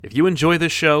If you enjoy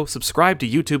this show, subscribe to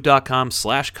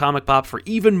youtube.com/comicpop for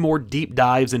even more deep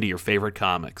dives into your favorite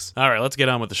comics. All right, let's get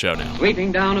on with the show now.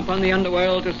 Sweeping down upon the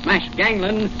underworld to smash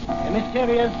gangland, A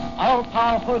mysterious,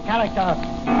 all-powerful character,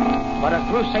 but a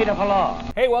crusader for law.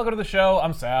 Hey, welcome to the show.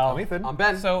 I'm Sal. I'm Ethan. I'm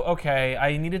Ben. So, okay,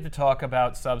 I needed to talk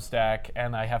about Substack,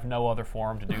 and I have no other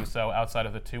forum to do so outside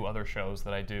of the two other shows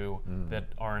that I do that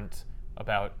aren't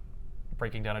about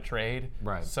breaking down a trade.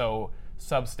 Right. So,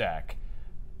 Substack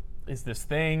is this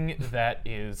thing that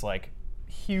is like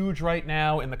huge right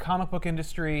now in the comic book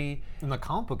industry. In the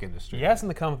comic book industry? Yes, in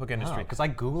the comic book industry. Because I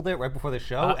Googled it right before the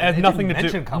show, It and had it nothing didn't to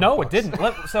mention do. comic No, books. it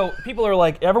didn't. So people are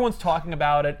like, everyone's talking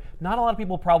about it. Not a lot of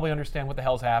people probably understand what the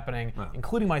hell's happening,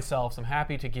 including myself. So I'm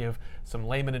happy to give some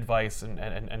layman advice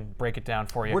and break it down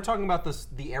for you. We're talking about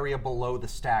the area below the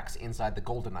stacks inside the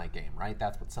GoldenEye game, right?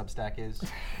 That's what Substack is?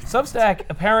 Substack,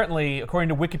 apparently, according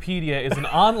to Wikipedia, is an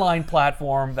online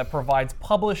platform that provides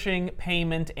publishing,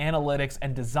 payment, analytics,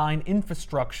 and design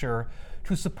infrastructure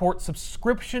to support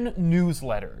subscription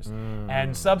newsletters.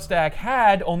 And Substack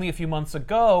had, only a few months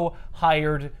ago,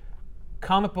 hired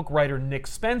comic book writer Nick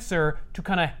Spencer to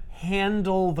kind of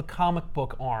handle the comic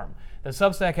book arm. The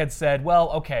Substack had said, well,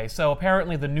 okay, so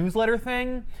apparently the newsletter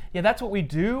thing, yeah, that's what we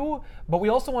do, but we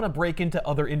also want to break into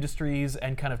other industries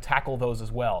and kind of tackle those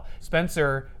as well.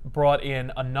 Spencer brought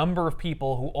in a number of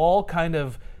people who all kind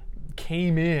of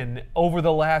came in over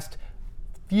the last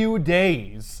few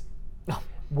days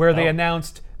where they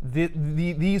announced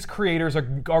these creators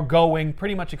are going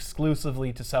pretty much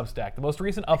exclusively to Substack. The most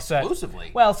recent upset...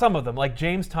 Exclusively? Well, some of them, like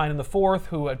James Tynion IV,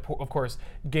 who had, of course,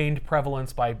 gained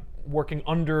prevalence by working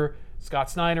under Scott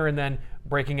Snyder and then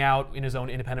breaking out in his own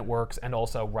independent works and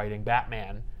also writing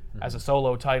Batman as a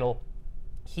solo title.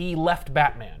 He left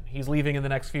Batman. He's leaving in the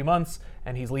next few months,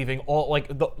 and he's leaving all, like,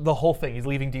 the whole thing. He's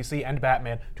leaving DC and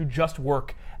Batman to just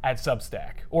work at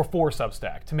Substack, or for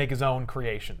Substack, to make his own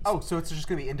creations. Oh, so it's just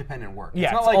going to be independent work. Yeah,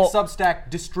 it's not it's like all- Substack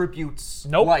distributes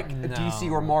Nope. like a DC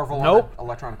or Marvel Nope. on an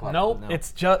electronic level. Nope.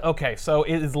 It's just, okay, so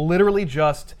it is literally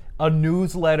just a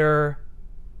newsletter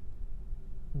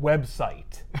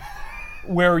website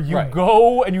where you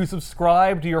go and you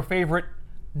subscribe to your favorite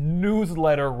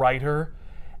newsletter writer,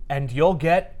 and you'll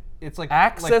get It's like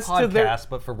access like to their podcasts,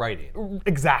 but for writing.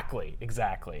 Exactly.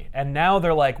 And now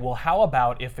they're like, well, how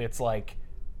about if it's like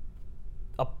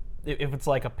a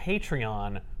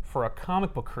Patreon for a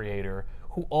comic book creator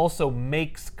who also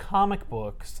makes comic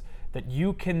books that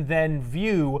you can then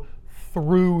view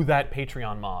through that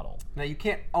Patreon model. Now, you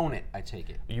can't own it, I take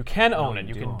it. You can own it.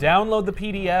 You can download the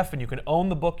PDF and you can own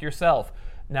the book yourself.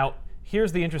 Now,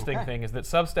 here's the interesting thing is that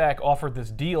Substack offered this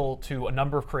deal to a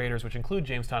number of creators, which include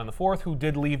James Tynion IV, who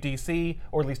did leave DC,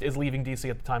 or at least is leaving DC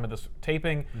at the time of this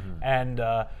taping, and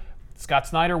Scott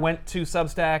Snyder went to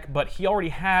Substack, but he already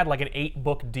had like an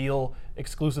 8-book deal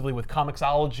exclusively with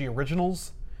Comixology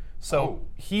Originals. So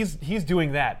he's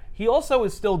doing that. He also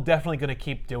is still definitely going to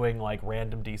keep doing like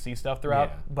random DC stuff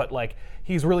throughout, but like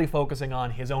he's really focusing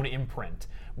on his own imprint,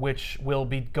 which will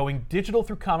be going digital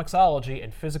through Comixology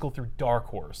and physical through Dark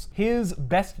Horse. His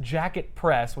Best Jacket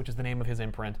Press, which is the name of his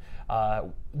imprint,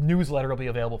 newsletter will be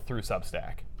available through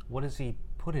Substack. What does he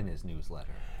put in his newsletter?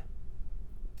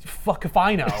 Fuck if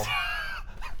I know.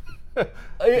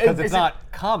 Because it's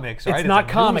not comics, right? It's not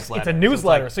a comics. It's a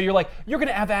newsletter. it's So you're like, you're going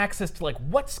to have access to like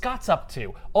what Scott's up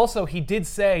to. Also, he did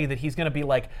say that he's going to be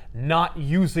like not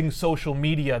using social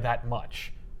media that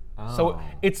much. So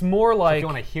it's more like if you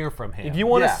want to hear from him. if you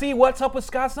want to Yeah. see what's up with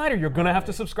Scott Snyder, you're going to have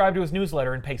to subscribe to his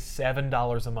newsletter and pay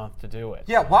 $7 a month to do it.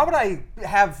 Yeah, why would I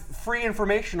have free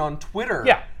information on Twitter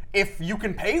Yeah. if you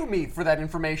can pay me for that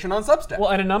information on Substack?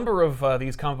 Well, and a number of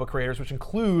these comic book creators, which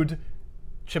include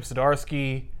Chip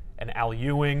Zdarsky and Al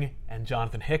Ewing and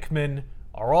Jonathan Hickman,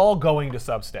 are all going to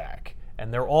Substack.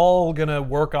 And they're all going to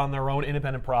work on their own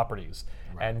independent properties.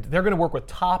 And they're going to work with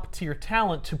top-tier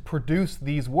talent to produce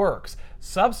these works.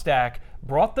 Substack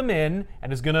brought them in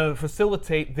and is going to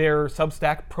facilitate their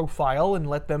Substack profile and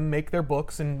let them make their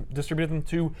books and distribute them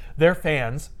to their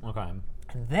fans. Okay.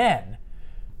 And then,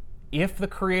 if the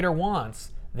creator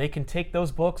wants, they can take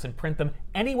those books and print them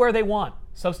anywhere they want.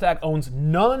 Substack owns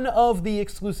none of the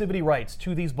exclusivity rights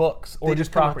to these books or They these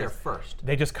just come out properties. there first.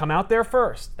 They just come out there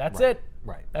first. That's it.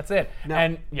 Right. That's it. Now-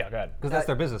 and yeah, go ahead. Because that's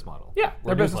their business model. Yeah, We're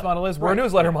their a business newsletter. model is we're a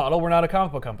newsletter model. We're not a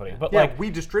comic book company. But Yeah, like, we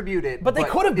distribute it, but they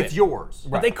could have been. It's yours.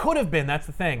 But they could have been. That's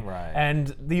the thing. Right.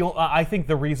 And I think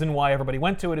the reason why everybody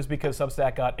went to it is because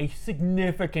Substack got a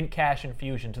significant cash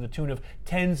infusion to the tune of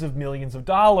tens of millions of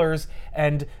dollars,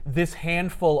 and this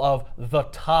handful of the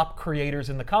top creators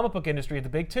in the comic book industry, the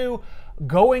big two,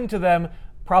 going to them,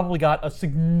 probably got a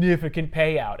significant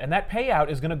payout. And that payout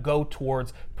is going to go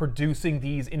towards producing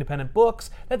these independent books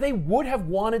that they would have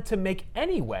wanted to make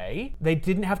anyway. They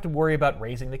didn't have to worry about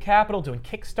raising the capital, doing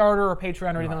Kickstarter or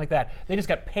Patreon or anything like that. They just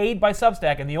got paid by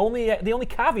Substack, and the only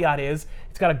caveat is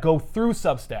it's got to go through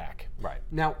Substack. Right.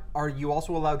 Now, are you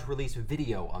also allowed to release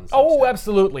video on Substack? Oh,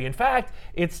 absolutely. In fact,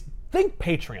 think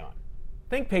Patreon.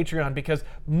 Think Patreon, because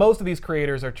most of these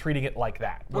creators are treating it like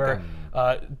that. Where,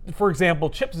 for example,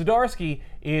 Chip Zdarsky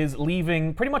is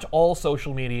leaving pretty much all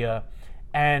social media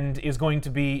and is going to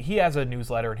be, he has a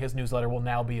newsletter, and his newsletter will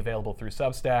now be available through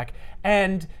Substack.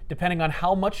 And depending on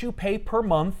how much you pay per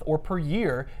month or per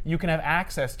year, you can have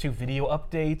access to video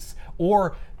updates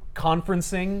or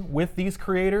conferencing with these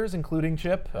creators, including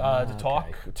Chip, to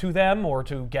talk to them or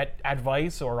to get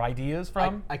advice or ideas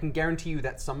from. I can guarantee you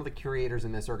that some of the curators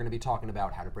in this are going to be talking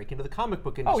about how to break into the comic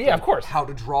book industry. Oh, yeah, of course. How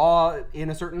to draw in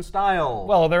a certain style.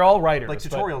 Well, they're all writers. like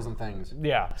tutorials and things.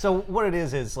 Yeah. So what it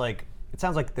is like, it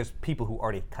sounds like there's people who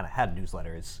already kind of had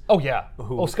newsletters. Oh, yeah.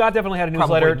 Scott definitely had a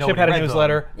newsletter. Probably Chip had a nobody read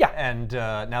newsletter. them. Yeah. And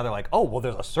now they're like, oh, well,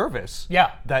 there's a service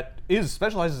Yeah. that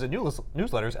specializes in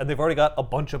newsletters, and they've already got a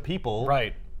bunch of people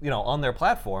Right. on their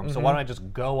platform, so why don't I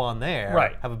just go on there,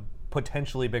 Right. have a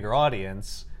potentially bigger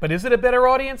audience? But is it a better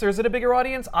audience or is it a bigger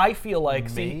audience? I feel like,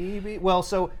 Maybe. Well,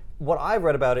 so what I've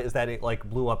read about it is that it like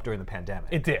blew up during the pandemic.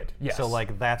 it did, yes. So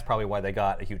like that's probably why they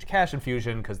got a huge cash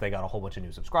infusion, because they got a whole bunch of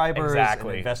new subscribers. Exactly.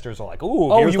 And investors are like,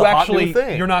 ooh, oh, here's you the actually, hot new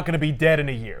thing. you're not going to be dead in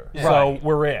a year, so Right.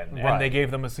 we're in. And Right. they gave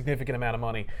them a significant amount of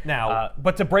money. Now-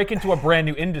 but to break into a brand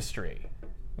new industry,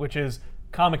 which is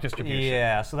comic distribution.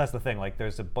 Yeah, so that's the thing. Like,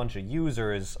 there's a bunch of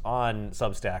users on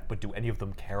Substack, but do any of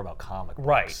them care about comic books?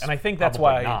 Right, and I think that's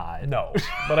Probably why. not. No,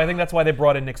 but I think that's why they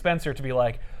brought in Nick Spencer to be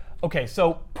like, okay,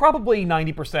 so probably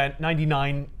 90%,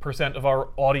 99% of our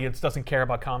audience doesn't care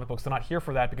about comic books. They're not here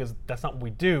for that because that's not what we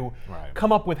do. Right.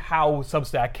 Come up with how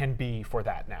Substack can be for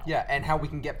that now. Yeah, and how we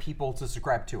can get people to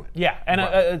subscribe to it. Yeah,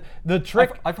 and the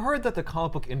trick. I've heard that the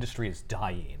comic book industry is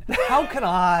dying. How can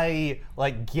I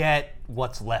like get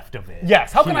what's left of it?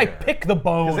 Yes, how can I here? pick the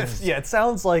bones? It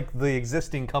sounds like the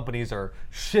existing companies are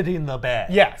shitting the bed.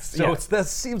 Yes, So yes. that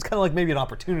seems kind of like maybe an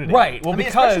opportunity. Right, well, I mean,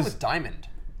 especially because. with Diamond.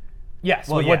 Yes,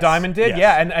 Well, with what yes, Diamond did, yes.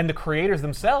 yeah, and the creators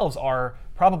themselves are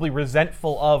probably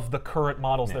resentful of the current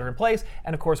models that are in place.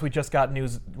 And of course, we just got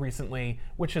news recently,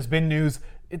 which has been news.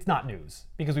 It's not news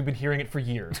because we've been hearing it for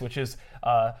years, which is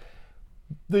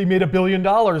they made $1 billion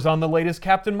on the latest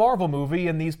Captain Marvel movie,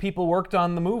 and these people worked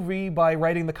on the movie by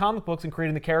writing the comic books and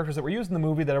creating the characters that were used in the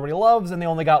movie that everybody loves, and they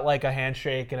only got like a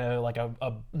handshake and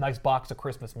a nice box of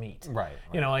Christmas meat. Right.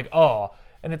 You know, like, oh.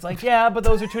 And it's like, yeah, but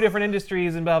those are two different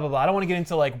industries and blah, blah, blah. I don't want to get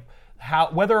into like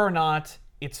whether or not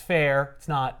it's fair, it's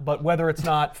not, but whether it's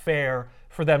not fair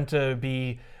for them to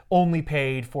be only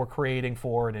paid for creating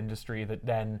for an industry that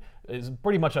then is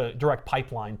pretty much a direct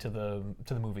pipeline to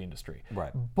the movie industry.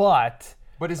 Right. But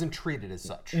isn't treated as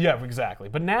such. yeah, exactly.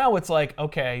 But now it's like,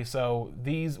 okay, so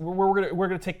these we're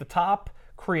gonna take the top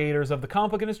creators of the comic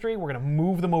book industry, we're going to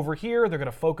move them over here, they're going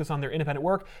to focus on their independent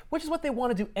work, which is what they want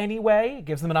to do anyway. It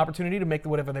gives them an opportunity to make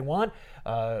whatever they want.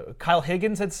 Kyle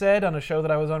Higgins had said on a show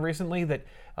that I was on recently that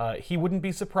he wouldn't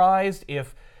be surprised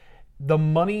if the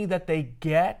money that they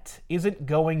get isn't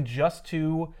going just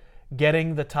to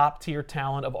getting the top tier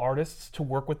talent of artists to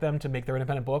work with them to make their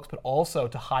independent books, but also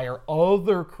to hire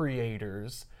other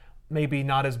creators, maybe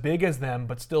not as big as them,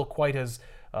 but still quite as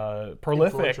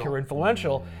prolific or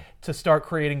influential, to start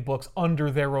creating books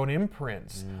under their own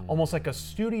imprints, almost like a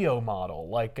studio model.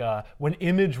 Like when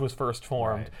Image was first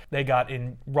formed, they got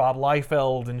in Rob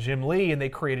Liefeld and Jim Lee, and they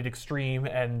created Extreme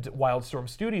and Wildstorm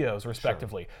Studios,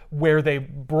 respectively, where they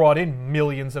brought in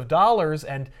millions of dollars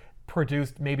and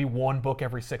produced maybe one book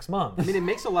every 6 months. I mean, it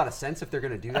makes a lot of sense if they're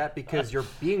going to do that, because you're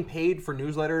being paid for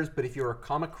newsletters, but if you're a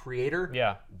comic creator,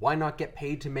 Yeah. why not get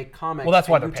paid to make comics? Well, that's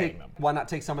why and they're you paying them. Why not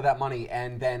take some of that money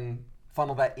and then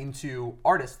funnel that into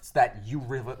artists that you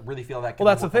really feel that can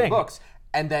Well, that's work the on thing. books,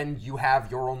 and then you have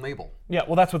your own label. Yeah,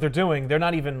 well, that's what they're doing. They're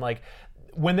not even like,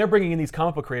 when they're bringing in these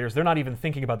comic book creators, they're not even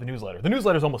thinking about the newsletter. The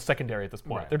newsletter is almost secondary at this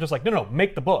point. They're just like, no,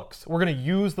 make the books. We're going to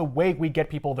use the way we get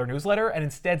people their newsletter and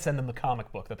instead send them the comic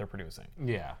book that they're producing.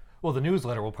 Yeah. Well, the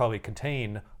newsletter will probably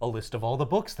contain a list of all the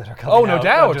books that are coming Oh, no out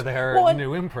doubt. under their Well, and-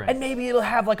 new imprint. And maybe it'll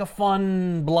have like a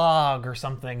fun blog or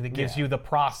something that gives you the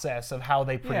process of how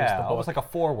they produce the book. almost like a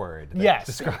foreword. that Yes,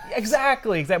 describes-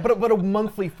 exactly. But a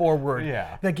monthly forward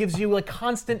Yeah. that gives you like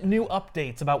constant new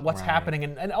updates about what's happening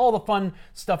and all the fun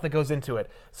stuff that goes into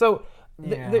it. So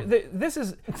this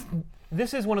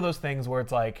is one of those things where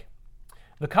it's like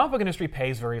the comic book industry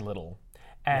pays very little,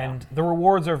 and the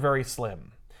rewards are very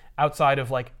slim. outside of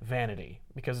like vanity.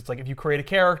 Because it's like if you create a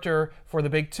character for the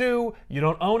big two, you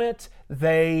don't own it,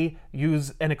 they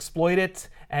use and exploit it,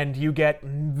 and you get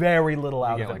very little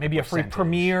out of it. like Maybe a a free percentage.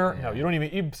 premiere. No, you don't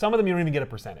even. Some of them you don't even get a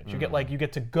percentage. You get like you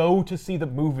get to go to see the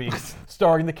movie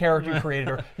starring the character you created,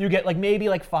 or you get like maybe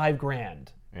like $5,000.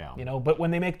 Yeah. You know, but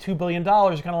when they make $2 billion,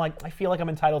 you're kind of like, I feel like I'm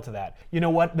entitled to that. You know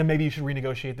what? Then maybe you should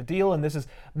renegotiate the deal, and this is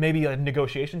maybe a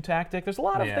negotiation tactic. There's a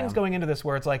lot of things going into this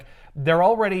where it's like they're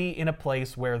already in a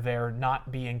place where they're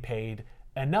not being paid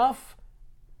enough,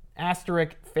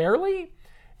 asterisk fairly,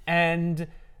 and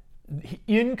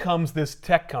in comes this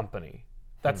tech company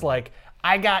that's like,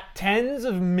 I got tens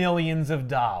of millions of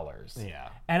dollars,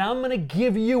 and I'm gonna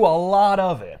give you a lot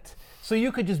of it. So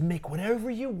you could just make whatever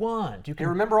you want. You can Hey,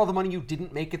 remember all the money you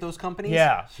didn't make at those companies?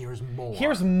 Yeah. Here's more.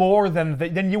 Here's more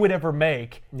than you would ever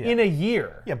make in a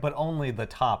year. Yeah, but only the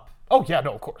top Oh yeah,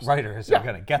 no, of course. writers are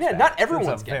going to get Yeah, that. not It's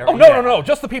everyone's a getting very- it. Oh no.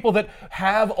 Just the people that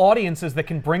have audiences that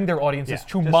can bring their audiences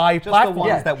to my just platform. the ones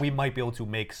Yeah. that we might be able to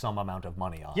make some amount of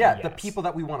money on. Yeah, the Yes. people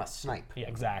that we want to snipe. Yeah,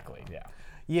 exactly. Yeah.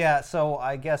 Yeah, so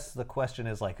I guess the question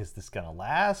is like, is this gonna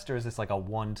last, or is this like a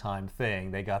one-time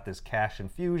thing? They got this cash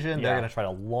infusion. They're Yeah. gonna try to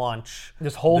launch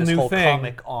This whole new thing.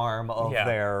 comic arm of Yeah.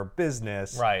 their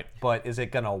business. Right. But is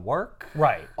it gonna work?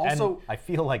 Right. Also, I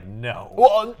feel like no.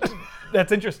 Well,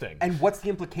 that's interesting. and what's the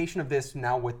implication of this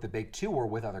now with the big two or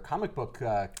with other comic book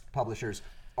publishers?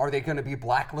 Are they going to be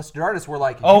blacklisted artists? We're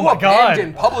like, Oh you my God.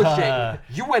 abandoned publishing.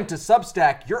 You went to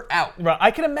Substack. You're out. Right, I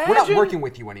can imagine. We're not working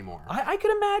with you anymore. I can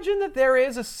imagine that there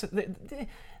is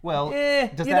Well,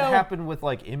 does you that know- happen with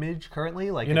like Image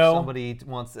currently? Like, You if know-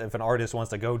 if an artist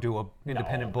wants to go do a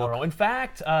independent book, No. In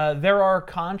fact, there are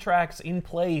contracts in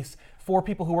place for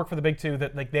people who work for the big two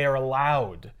that like they are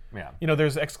allowed. Yeah. You know,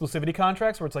 there's exclusivity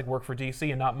contracts where it's like work for DC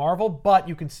and not Marvel, but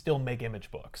you can still make Image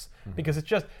books because it's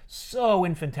just so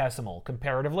infinitesimal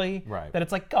comparatively Right. that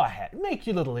it's like, go ahead, make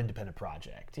your little independent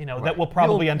project. You know, that will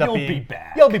probably You'll- end up you'll being be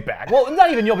back. You'll be back. Well,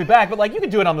 not even you'll be back, but like you can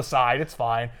do it on the side. It's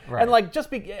fine. Right. And like just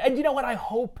be. And you know what? I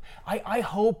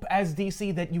hope as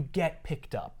DC that you get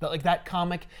picked up. That like that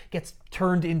comic gets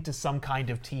turned into some kind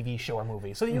of TV show or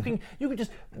movie, so that you can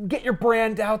just get your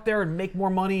brand out there and make more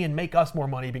money and make us more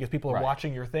money because people are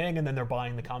watching your thing and then they're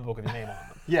buying the comic book with your name on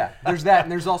them. Yeah, there's that,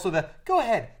 and there's also the go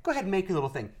ahead, make your little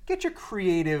thing. Get your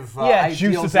creative Yeah, ideals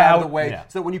juices out of the out. way, Yeah.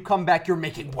 so that when you come back, you're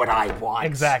making what I want.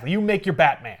 Exactly. You make your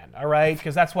Batman, all right?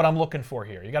 Because that's what I'm looking for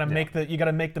here. You got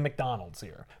to make the McDonald's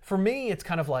here. For me, it's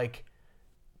kind of like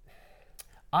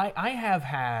I have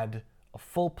had a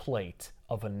full plate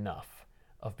of enough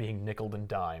of being nickeled and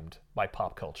dimed by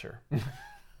pop culture.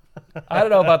 I don't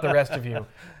know about the rest of you,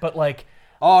 but like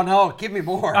Oh no, give me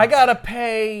more. I gotta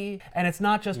pay, and it's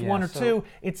not just one or so- two,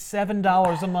 it's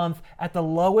 $7 a month at the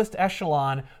lowest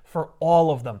echelon for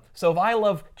all of them. So if I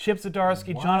love Chip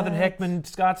Zdarsky, Jonathan Hickman,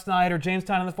 Scott Snyder, James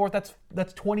Tynion IV,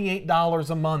 that's $28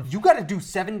 a month. You got to do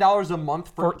 $7 a month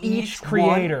for each one?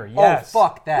 creator, yes. Oh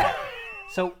fuck that.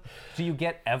 so do you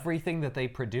get everything that they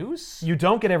produce? You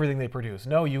don't get everything they produce.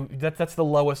 No, that's the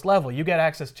lowest level. You get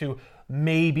access to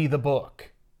maybe the book.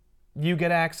 You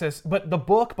get access, but the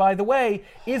book, by the way,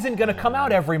 isn't going to come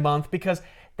out every month because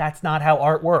that's not how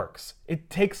art works. It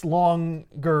takes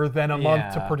longer than a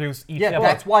month to Yeah. produce each Yeah, book.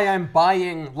 that's why I'm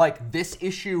buying like this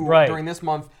issue Right. during this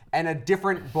month and a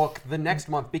different book the next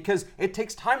month because it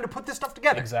takes time to put this stuff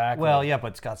together. Exactly. Well, yeah,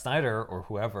 but Scott Snyder or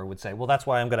whoever would say, well, that's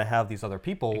why I'm going to have these other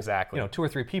people, Exactly. 2 or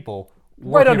 3 people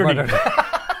Right working underneath.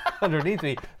 underneath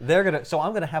me. So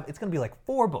I'm going to have, it's going to be like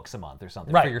 4 books a month or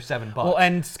something Right. for your $7. Well,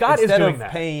 and Scott is Instead doing of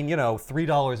that. paying,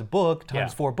 $3 a book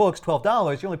times Yeah. 4 books,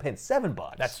 $12, you're only paying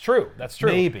 $7. That's true. That's true.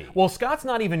 Maybe. Well, Scott's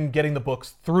not even getting the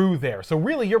books through there. So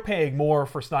really, you're paying more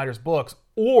for Snyder's books,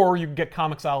 or you can get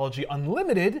Comixology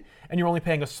Unlimited, and you're only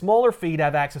paying a smaller fee to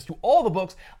have access to all the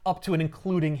books up to and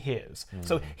including his.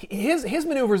 So his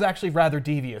maneuver is actually rather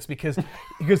devious because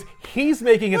he's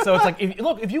making it so it's like,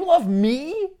 if you love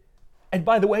me, and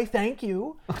by the way, thank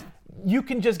you. You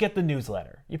can just get the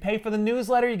newsletter. You pay for the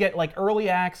newsletter, you get like early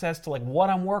access to like what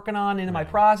I'm working on in my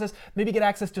process, maybe get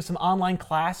access to some online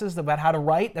classes about how to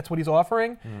write. That's what he's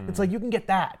offering. It's like you can get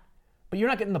that. But you're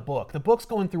not getting the book. The book's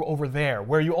going through over there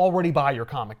where you already buy your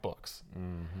comic books.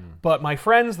 But my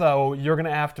friends, though, you're going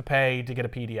to have to pay to get a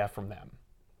PDF from them.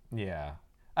 Yeah.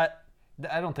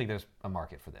 I don't think there's a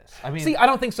market for this. I mean, See, I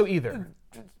don't think so either.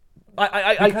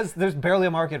 because there's barely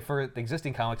a market for the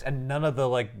existing comics, and none of the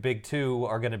like big 2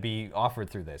 are going to be offered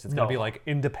through this. It's going to be like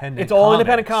independent. It's all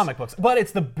independent comics. comic books. But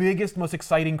it's the biggest, most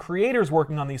exciting creators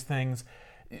working on these things.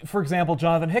 for example,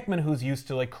 Jonathan Hickman, who's used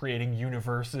to like creating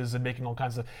universes and making all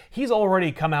kinds of, he's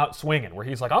already come out swinging. Where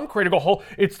he's like, I'm creating a whole.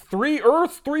 It's 3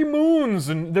 Earths, 3 moons,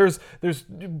 and there's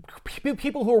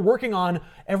people who are working on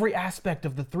every aspect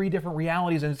of the 3 different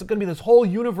realities, and it's going to be this whole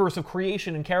universe of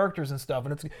creation and characters and stuff,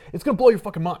 and it's going to blow your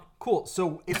fucking mind. Cool.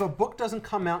 So if a book doesn't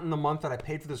come out in the month that I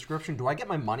paid for the subscription, do I get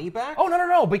my money back? Oh,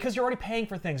 no, because you're already paying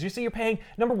for things. You see, you're paying,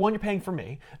 number 1, you're paying for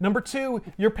me. Number 2,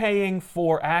 you're paying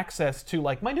for access to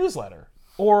like my newsletter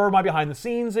or my behind the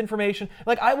scenes information.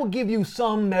 Like, I will give you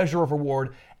some measure of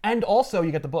reward, and also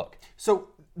you get the book. So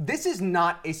this is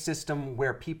not a system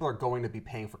where people are going to be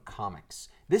paying for comics.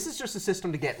 This is just a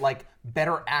system to get like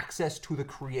better access to the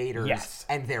creators Yes.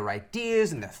 and their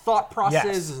ideas and their thought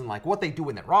processes and like what they do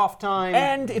in their off time.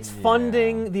 And it's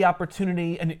funding the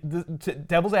opportunity, and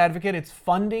devil's advocate, it's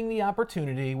funding the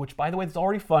opportunity, which by the way, it's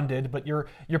already funded, but you're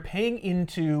paying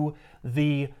into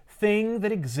the thing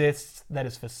that exists that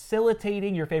is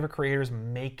facilitating your favorite creators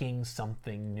making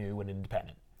something new and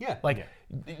independent. Yeah. Like,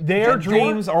 their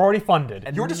dreams are already funded.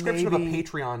 Your description of a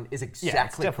Patreon is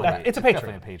exactly correct. It's a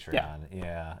Definitely Patreon. a Patreon.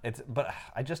 Yeah. But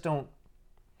I just don't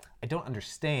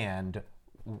understand.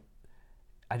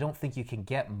 I don't think you can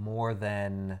get more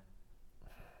than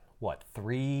what,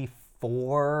 3,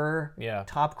 4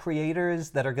 top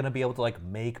creators that are going to be able to like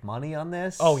make money on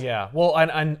this. Oh yeah. Well,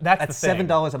 and that's at the thing.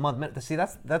 $7 a month. See,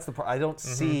 that's the I don't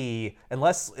see,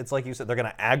 unless it's like you said, they're going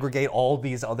to aggregate all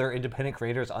these other independent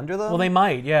creators under them. Well, they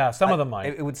might. Yeah, some of them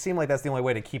might. It would seem like that's the only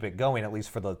way to keep it going, at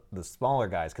least for the smaller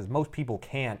guys, because most people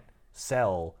can't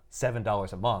sell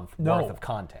 $7 a month worth of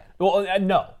content. Well,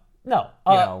 no.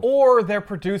 Or they're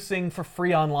producing for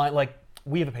free online. Like,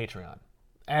 we have a Patreon,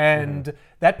 and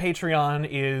that Patreon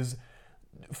is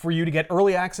for you to get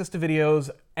early access to videos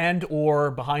and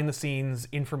or behind the scenes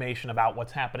information about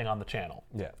what's happening on the channel.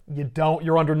 Yeah.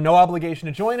 You're under no obligation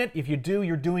to join it. If you do,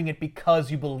 you're doing it because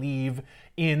you believe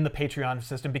in the Patreon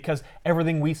system, because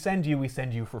everything we send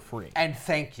you for free. And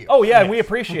thank you. Oh yeah, we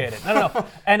appreciate it. No.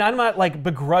 And I'm not like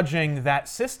begrudging that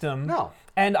system. No.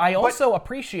 And I also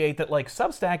appreciate that like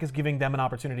Substack is giving them an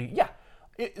opportunity. Yeah.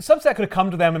 Substack could have come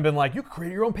to them and been like, you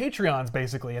create your own Patreons,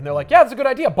 basically. And they're like, yeah, that's a good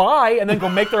idea, bye, and then go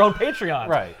make their own Patreons.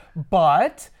 Right.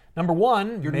 But, number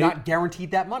 1... You're not guaranteed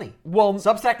that money. Well,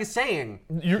 Substack is saying,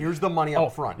 here's the money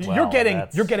up front. You're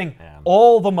getting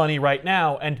all the money right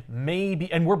now, and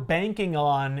we're banking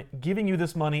on giving you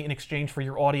this money in exchange for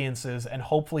your audiences, and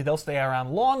hopefully they'll stay around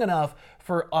long enough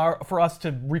for us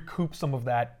to recoup some of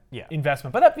that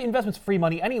investment. But that investment's free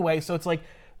money anyway, so it's like,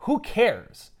 who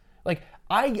cares? Like,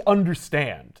 I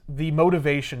understand the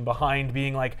motivation behind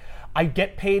being like, I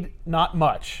get paid not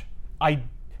much. I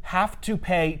have to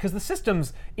pay, because the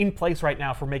system's in place right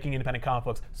now for making independent comic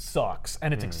books sucks,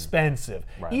 and it's expensive.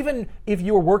 Right. Even if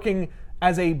you were working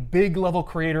as a big level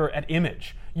creator at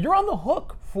Image, you're on the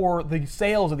hook for the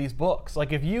sales of these books.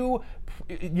 Like, if you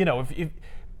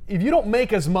don't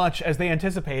make as much as they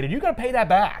anticipated, you got to pay that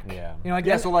back.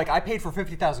 Yeah. So like I paid for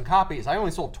 50,000 copies. I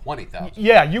only sold 20,000.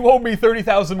 Yeah, you owe me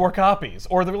 30,000 more copies,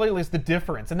 or really it's the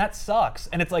difference, and that sucks.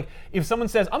 And it's like, if someone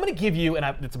says, I'm going to give you, and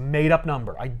it's a made up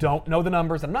number. I don't know the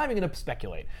numbers. I'm not even going to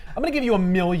speculate. I'm going to give you $1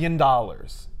 million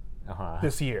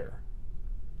this year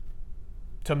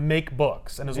to make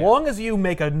books. And as long as you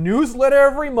make a newsletter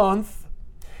every month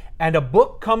and a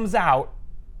book comes out,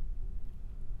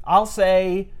 I'll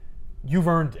say, you've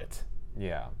earned it.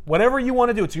 Yeah. Whatever you want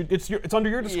to do, it's under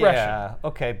your discretion. Yeah.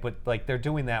 Okay, but like they're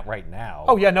doing that right now.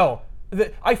 Oh yeah, no.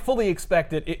 I fully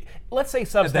expect it. Let's say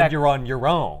Substack. And then you're on your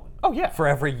own. Oh yeah. For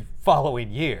every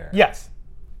following year. Yes.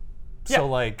 So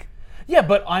like. Yeah,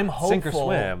 but I'm hopeful. Sink or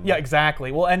swim. Yeah,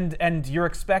 exactly. Well, and you're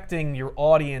expecting your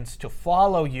audience to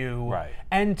follow you, right,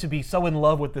 and to be so in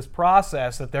love with this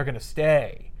process that they're going to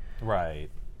stay. Right.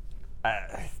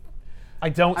 I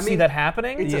don't see that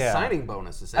happening. It's a signing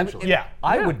bonus, essentially.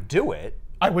 I would do it.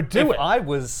 If I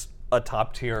was a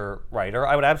top tier writer,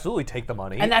 I would absolutely take the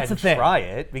money and the thing. Try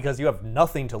it, because you have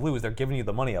nothing to lose. They're giving you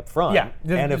the money up front. Yeah.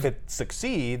 And if it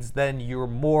succeeds, then you're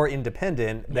more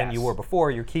independent than you were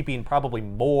before. You're keeping probably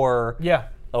more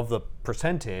of the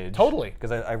percentage. Totally.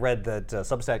 Because I read that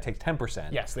Substack takes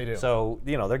 10%. Yes, they do. So,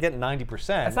 they're getting 90%.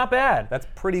 That's not bad. That's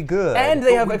pretty good. And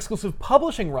they have exclusive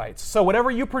publishing rights. So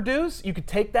whatever you produce, you could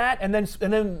take that and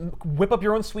then whip up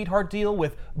your own sweetheart deal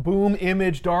with Boom,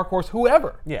 Image, Dark Horse,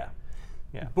 whoever. Yeah.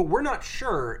 Yeah. But we're not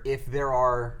sure if there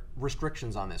are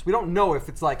restrictions on this. We don't know if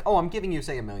it's like, oh, I'm giving you,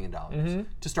 say, $1 million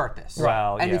to start this.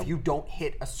 Well, and if you don't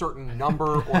hit a certain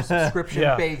number or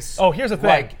subscription base, here's the thing.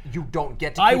 Like you don't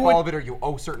get to keep all of it, or you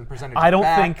owe certain percentage I don't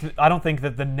back. think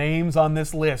that the names on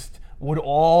this list would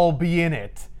all be in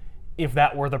it if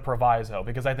that were the proviso,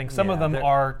 because I think some of them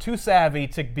are too savvy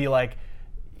to be like,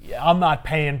 I'm not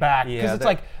paying back. Because Yeah, it's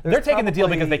like, they're there's taking the deal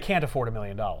because probably- they can't afford $1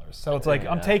 million. So it's like,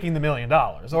 I'm taking the $1 million,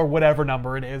 or whatever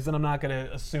number it is, and I'm not going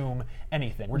to assume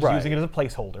anything. We're just Right. using it as a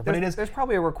placeholder. But it is. There's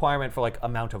probably a requirement for like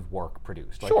amount of work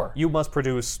produced. Like, Sure. You must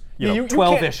produce You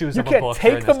 12 can't- issues you of a can't book.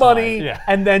 take during the this money time. Yeah.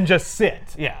 and then just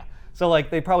sit. Yeah. So like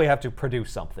they probably have to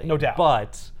produce something. No doubt.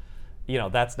 But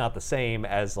that's not the same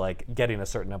as like getting a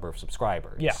certain number of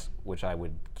subscribers. Yeah. Which I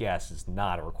would guess is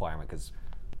not a requirement because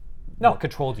No. what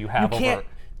control do you have over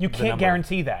You the can't number?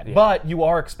 guarantee that, but you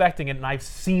are expecting it, and I've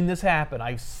seen this happen.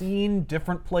 I've seen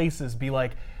different places be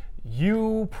like,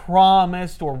 you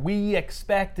promised or we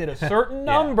expected a certain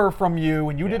number from you,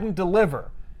 and you didn't deliver.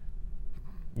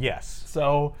 Yes.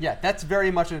 So, Yeah, that's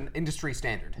very much an industry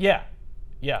standard. yeah.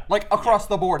 Like across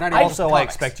the board. Not even just Also, I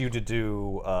comics. expect you to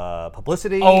do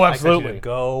publicity. Oh, I expect you absolutely. to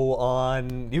go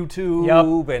on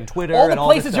YouTube and Twitter All the and all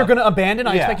places this you're stuff. going to abandon,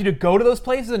 I Yeah. expect you to go to those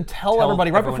places and tell everybody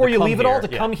right everyone before to you come leave it all here.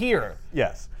 to Yeah. come here.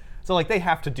 Yes. So like they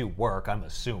have to do work, I'm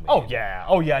assuming. Oh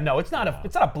yeah. No, it's not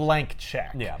a blank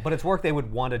check. Yeah, but it's work they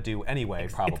would want to do anyway,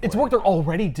 probably. It's work they're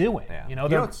already doing. Yeah. You know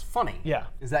they're- what's funny? Yeah.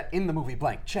 Is that in the movie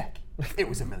Blank Check, it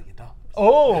was $1 million.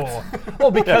 Oh,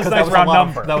 well, because that nice was round a lot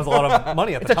number. That was a lot of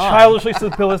money at It's the a time. childishly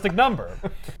simplistic number.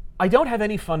 I don't have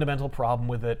any fundamental problem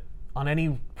with it on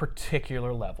any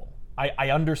particular level. I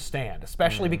understand,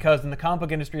 especially because in the comic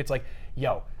book industry, it's like,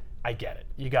 yo, I get it.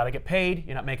 You got to get paid.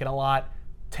 You're not making a lot.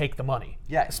 Take the money.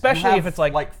 Yeah. Especially you if have, it's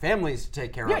like families to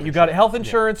take care yeah, of. you got health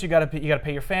insurance. You got to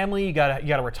pay your family. You got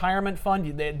a retirement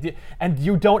fund. And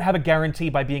you don't have a guarantee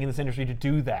by being in this industry to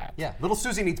do that. Yeah. Little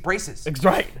Susie needs braces.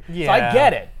 Right. Yeah. So I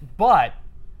get it, but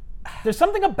there's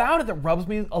something about it that rubs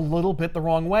me a little bit the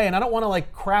wrong way, and I don't want to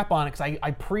like crap on it because I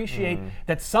appreciate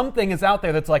that something is out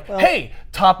there that's like, hey,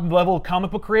 top level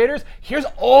comic book creators, here's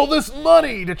all this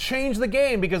money to change the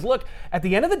game. Because look, at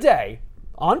the end of the day,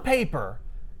 on paper,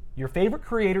 your favorite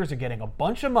creators are getting a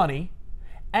bunch of money,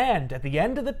 and at the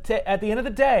end of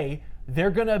the day,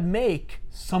 they're gonna make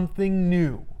something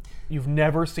new you've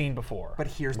never seen before. But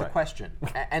here's the question,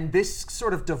 and this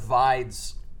sort of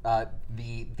divides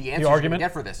the answers argument? you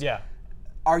get for this. Yeah.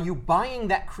 Are you buying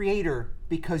that creator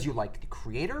because you like the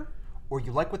creator, or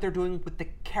you like what they're doing with the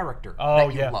character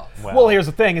that you love? Well, here's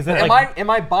the thing: is that Am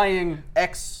I buying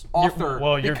X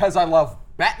author because I love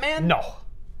Batman?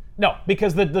 No,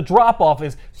 because the drop off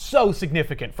is so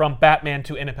significant from Batman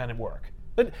to independent work.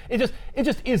 It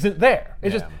just isn't there.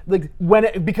 It's just like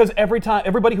because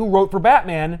everybody who wrote for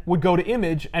Batman would go to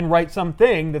Image and write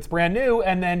something that's brand new,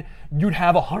 and then you'd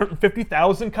have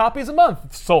 150,000 copies a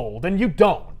month sold, and you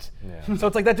don't. Yeah. So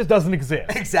it's like that just doesn't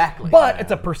exist. Exactly. But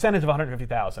it's a percentage of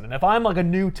 150,000, and if I'm like a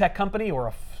new tech company or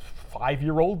a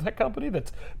 5-year-old tech company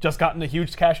that's just gotten a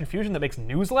huge cash infusion that makes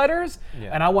newsletters,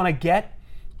 and I want to get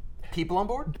people on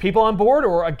board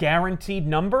or a guaranteed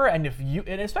number, and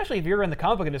especially if you're in the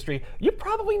comic book industry, you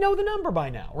probably know the number by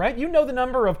now, right? You know the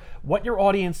number of what your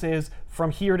audience is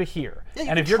from here to here. Yeah, you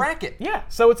and can track it. Yeah,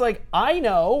 so it's like, I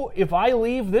know if I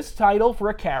leave this title for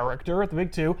a character at the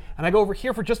big two, and I go over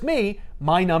here for just me,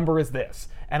 my number is this.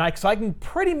 And so I can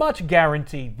pretty much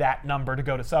guarantee that number to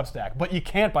go to Substack. But you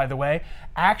can't, by the way.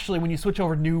 Actually, when you switch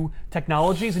over to new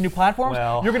technologies and new platforms,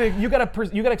 you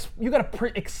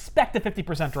gotta expect a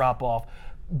 50% drop off.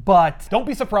 But don't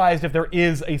be surprised if there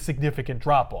is a significant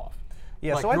drop off.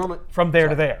 Yeah, Like so from there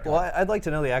to there. Well, I'd like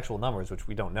to know the actual numbers, which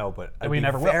we don't know, but I'd we be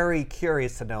never will. very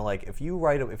curious to know, like, if you're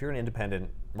an independent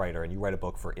writer and you write a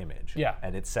book for Image,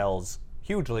 and it sells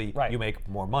hugely, you make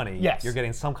more money. Yes. You're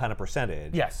getting some kind of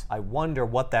percentage. Yes. I wonder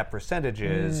what that percentage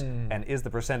is, and is the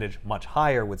percentage much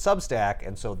higher with Substack,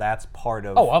 and so that's part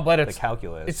of the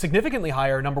calculus. It's significantly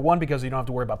higher, number one, because you don't have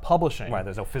to worry about publishing. Right,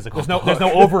 there's no physical There's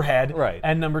no overhead. Right.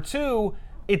 And number two,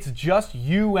 it's just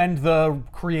you and the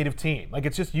creative team. Like,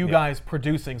 it's just you guys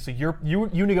producing. So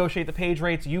you negotiate the page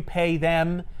rates, you pay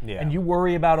them, and you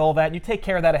worry about all that. And you take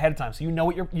care of that ahead of time, so you know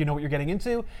what you're getting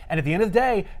into. And at the end of the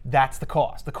day, that's the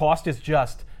cost. The cost is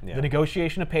just the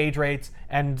negotiation of page rates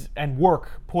and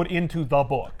work put into the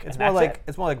book. It's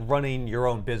more like running your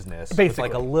own business. Basically,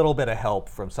 with like a little bit of help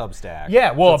from Substack.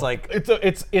 Yeah, well, so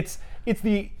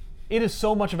it is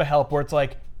so much of a help where it's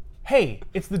like, hey,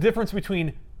 it's the difference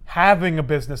between having a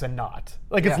business and not.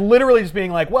 Like, it's literally just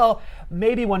being like, well,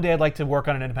 maybe one day I'd like to work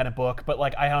on an independent book, but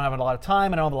like I don't have a lot of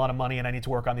time and I don't have a lot of money and I need to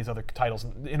work on these other titles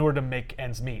in order to make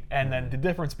ends meet. And then the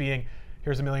difference being,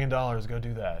 here's $1 million, go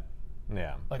do that.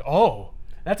 Yeah. Like, oh.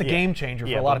 That's a game changer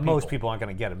for Yeah, a lot but of people. most people aren't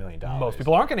going to get $1 million. Most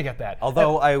people aren't going to get that.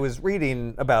 Although I was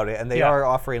reading about it, and they Yeah. are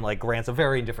offering like grants of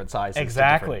varying different sizes.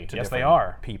 Exactly. To Yes, they different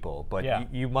are. people, but Yeah.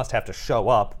 you must have to show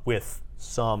up with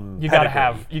some. You gotta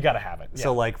pedigree. have it. Yeah.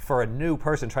 So like for a new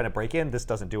person trying to break in, this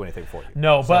doesn't do anything for you.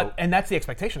 No, So- and that's the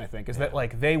expectation, I think, is that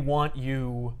like they want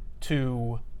you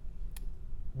to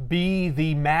be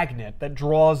the magnet that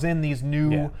draws in these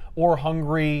new or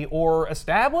hungry or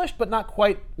established, but not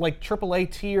quite like AAA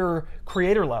tier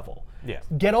creator level. Yeah.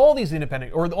 Get all these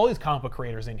independent or all these comic book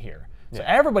creators in here. So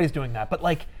everybody's doing that, but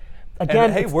like again,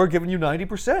 And hey, it's- we're giving you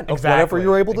 90% of Exactly, whatever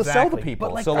you're able to sell to exactly. people.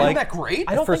 But, like, so isn't like, that great?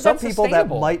 I don't for think some that's people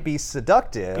sustainable. that might be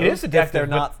seductive. It is seductive, if they're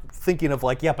but- not thinking of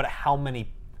like, yeah, but how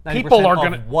many 90% people are of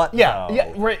gonna what? yeah though?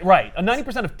 yeah right. A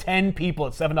 90% of 10 people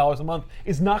at $7 a month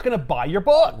is not going to buy your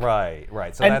book. Right.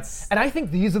 So And, that's and I think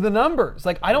these are the numbers.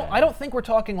 Like I don't think we're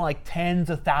talking like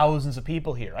tens of thousands of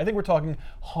people here. I think we're talking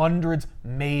hundreds,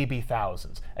 maybe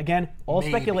thousands. Again, all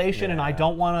speculation, and I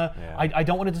don't want to I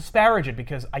don't want to disparage it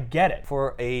because I get it.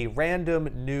 for a random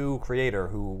new creator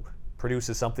who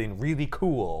produces something really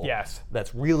cool. Yes.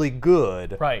 That's really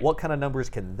good. Right. What kind of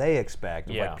numbers can they expect?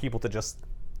 Of, Yeah. like people to just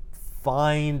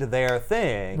find their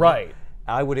thing. Right.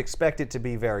 I would expect it to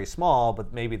be very small,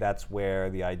 but maybe that's where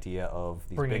the idea of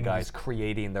these Bringing big guys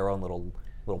creating their own little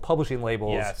publishing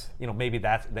labels. Yes. Maybe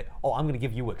that's oh, I'm going to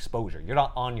give you exposure. You're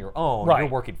not on your own. Right. You're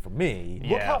working for me.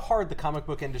 Look how hard the comic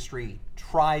book industry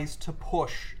tries to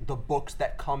push the books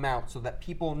that come out so that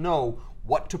people know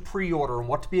what to pre-order and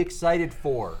what to be excited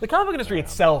for. The comic book industry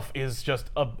itself is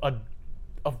just a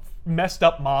messed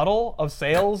up model of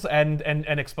sales and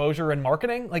exposure and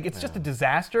marketing. Like it's just a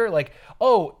disaster. Like,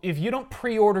 oh, if you don't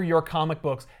pre-order your comic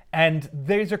books and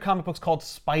these are comic books called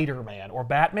Spider-Man or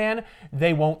Batman,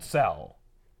 they won't sell.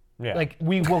 Yeah. Like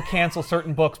we will cancel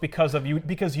certain books because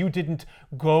you didn't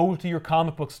go to your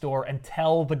comic book store and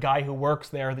tell the guy who works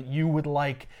there that you would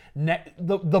like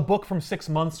the book from 6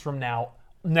 months from now,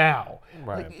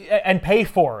 Right. Like, and pay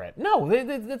for it. No,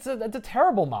 it's a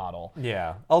terrible model.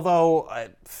 Yeah, although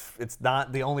it's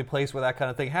not the only place where that kind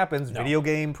of thing happens. Video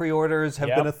game pre-orders have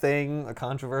been a thing, a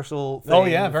controversial thing. Oh,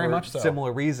 yeah, very for much so.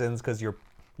 Similar reasons, because you're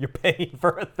paying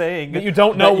for a thing That you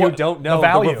don't know that what you don't know the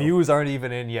value. The reviews aren't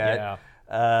even in yet.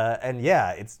 Yeah. And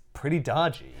yeah, it's pretty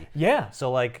dodgy. Yeah.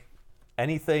 So like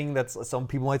anything that's, some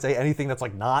people might say anything that's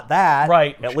like not that.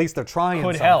 Right. At least they're trying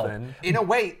Could help. something. In a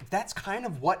way, that's kind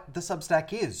of what the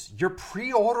Substack is. You're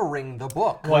pre-ordering the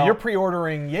book. Well, you're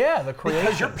pre-ordering, the creation.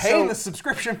 because you're paying the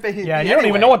subscription fee. Yeah, you don't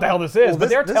even know what the hell this is, Well, but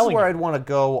they're this telling is where you. I'd want to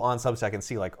go on Substack and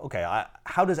see, like, okay,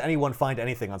 how does anyone find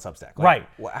anything on Substack? Like,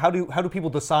 Right. How do people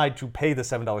decide to pay the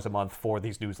 $7 a month for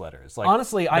these newsletters? Like,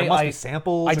 Honestly, there I must be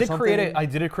samples. I or did something? I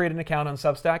did create an account on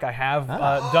Substack. I have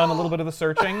done a little bit of the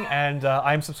searching, and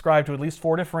I'm subscribed to at least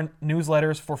 4 different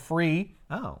newsletters for free.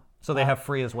 Oh, so they have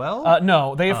free as well?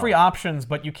 No, they have free options,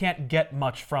 but you can't get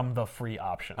much from the free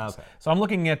options. Okay. So I'm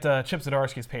looking at Chip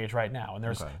Zdarsky's page right now, and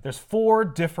there's 4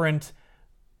 different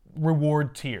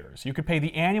reward tiers. You could pay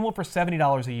the annual for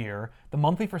 $70 a year, the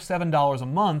monthly for $7 a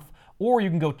month, or you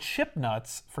can go Chip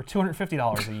Nuts for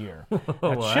 $250 a year.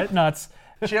 Now, Chip Nuts.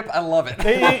 Chip, I love it.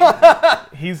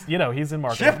 He's in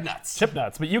marketing. Chip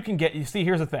Nuts. But you see,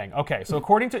 here's the thing. Okay, so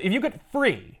if you get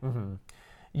free,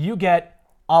 you get,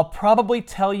 I'll probably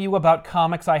tell you about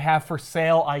comics I have for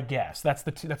sale, I guess. That's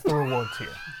the reward tier.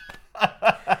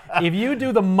 If you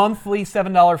do the monthly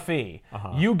 $7 fee,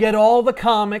 you get all the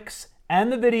comics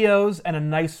and the videos and a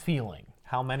nice feeling.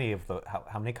 How many of the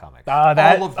how many comics? All of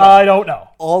them. I don't know.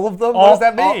 All of them? What does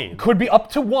that mean? Could be up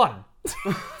to 1.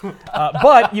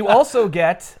 But you also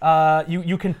get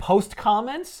you can post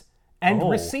comments and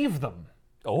receive them.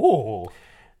 Oh.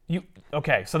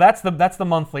 Okay, so that's the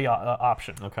monthly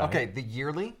option. Okay, the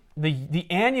yearly? The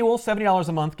annual $70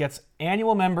 a month gets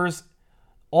annual members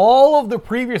all of the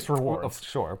previous rewards,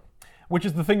 Sure. which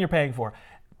is the thing you're paying for,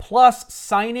 plus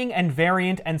signing and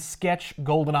variant and sketch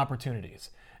golden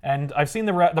opportunities. And I've seen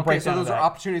the Okay, breakdown. so those of are that.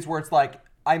 opportunities where it's like,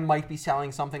 I might be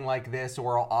selling something like this,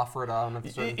 or I'll offer it on a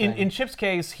certain thing. In Chip's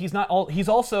case, he's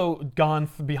also gone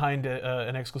behind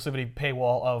an exclusivity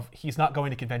paywall of he's not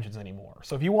going to conventions anymore.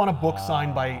 So if you want a book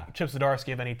signed by Chip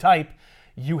Zdarsky of any type,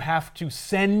 you have to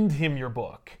send him your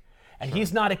book. And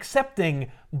he's not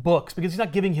accepting books because he's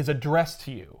not giving his address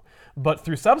to you. But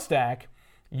through Substack,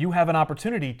 you have an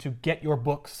opportunity to get your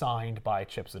book signed by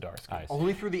Chip Zdarsky.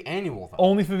 Only through the annual, though.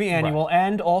 Only through the annual,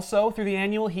 and also through the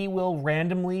annual, he will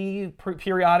randomly,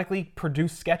 periodically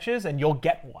produce sketches, and you'll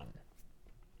get one.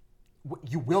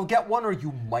 You will get one, or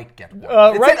you might get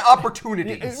one. It's an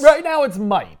opportunity. Right now, it's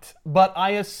might, but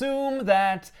I assume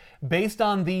that based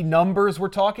on the numbers we're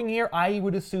talking here, I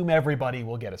would assume everybody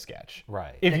will get a sketch.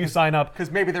 Right. If you sign up,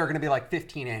 because maybe there are going to be like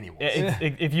 15 annuals.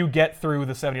 if you get through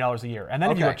the $70 a year, and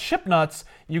then if you go Chip Nuts,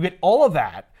 you get all of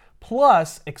that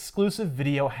plus exclusive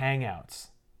video hangouts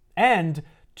and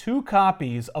 2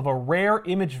 copies of a rare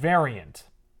image variant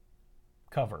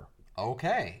cover.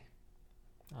 Okay.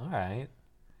 All right.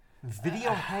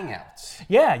 Video hangouts.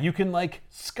 Yeah, you can like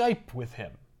Skype with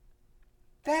him.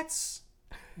 That's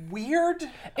weird.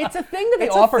 It's a thing that they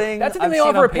It's a offer. thing That's a thing I've they seen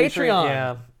offer on at Patreon.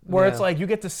 Yeah. Where Yeah. it's like you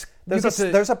get to.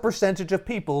 There's a percentage of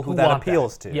people who that want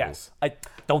appeals that. to. Yes. I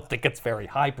don't think it's very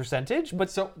high percentage, but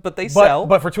they But, sell.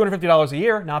 but for $250 a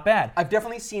year, not bad. I've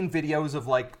definitely seen videos of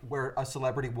like where a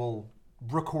celebrity will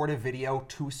record a video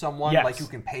to someone, Yes. like you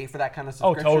can pay for that kind of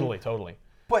Oh, subscription. totally.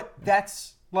 But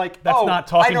that's like, That's not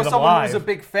talking I know to them someone who's live. a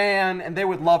big fan and they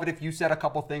would love it if you said a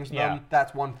couple things to Yeah. them.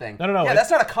 That's one thing. No. Yeah, it's-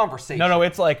 that's not a conversation. No,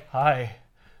 it's like, hi.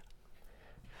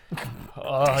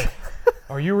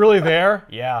 Are you really there?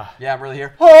 Yeah. Yeah, I'm really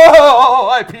here. Oh,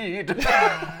 I peed.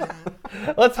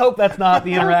 Let's hope that's not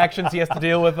the interactions he has to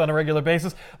deal with on a regular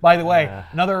basis. By the way,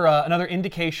 another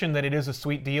indication that it is a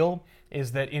sweet deal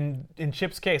is that in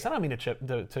Chip's case, I don't mean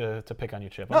to pick on you,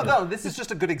 Chip. No, this is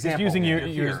just a good example. Using You're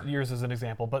here. yours as an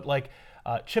example, but like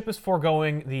Chip is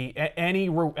foregoing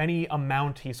any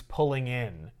amount he's pulling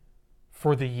in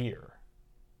for the year.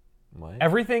 What?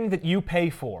 Everything that you pay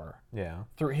for Yeah.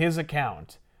 through his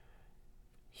account,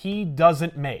 he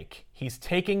doesn't make. He's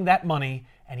taking that money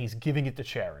and he's giving it to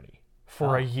charity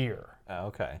for a year. Oh,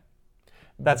 okay.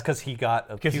 That's because he got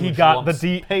a Because huge he got lump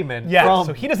the payment. Yeah, from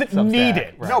so he doesn't Substack. need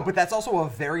it. Right. No, but that's also a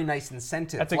very nice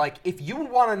incentive. Like, if you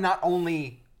want to not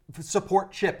only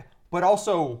support Chip, but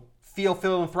also feel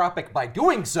philanthropic by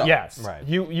doing so. Yes. Right.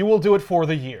 You will do it for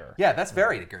the year. Yeah, that's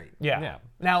very great. Yeah.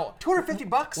 Now,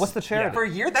 $250. What's the charity? For a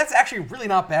year? That's actually really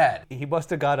not bad. He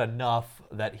must have got enough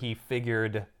that he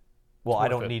figured, well, I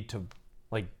don't worth it. need to,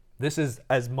 like, this is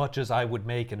as much as I would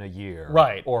make in a year.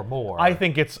 right. Or more. I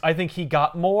think he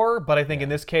got more, but I think in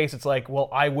this case it's like, well,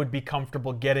 I would be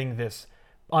comfortable getting this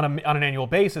on an annual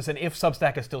basis, and if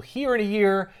Substack is still here in a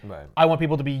year, Right. I want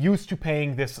people to be used to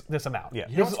paying this amount. Yeah.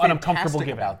 You know This is what's what I'm comfortable fantastic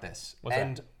giving. about this? What's that?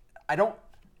 And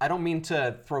I don't mean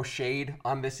to throw shade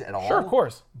on this at all. Sure, of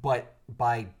course. But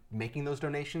by making those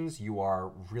donations, you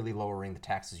are really lowering the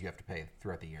taxes you have to pay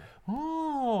throughout the year.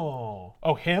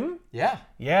 Oh, him? Yeah.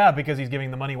 Yeah, because he's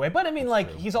giving the money away. But I mean,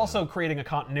 like, he's also creating a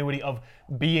continuity of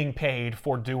being paid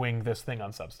for doing this thing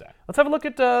on Substack. Let's have a look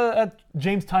at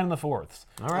James Tynan IV. All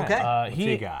right. Okay. What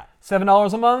you got?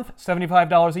 $7 a month,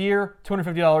 $75 a year,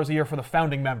 $250 a year for the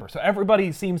founding member. So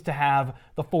everybody seems to have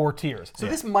the 4 tiers. So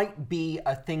this might be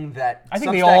a thing that I think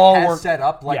Substack they all has work- set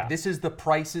up. Like, yeah. this is the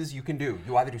prices you can do.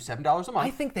 You either do $7 a month. I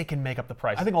think they can make up the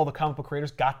price. I think all the comic book creators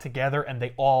got together and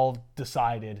they all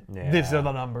decided these are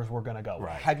the numbers we're going to go with.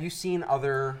 Have you seen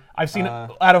other I've seen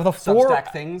out of the 4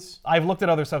 Substack things? I've looked at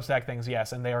other Substack things,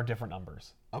 yes, and they are different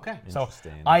numbers. Okay. So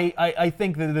Interesting. I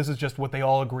think that this is just what they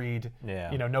all agreed.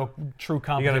 Yeah. You know, no true You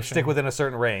competition. got to stick within a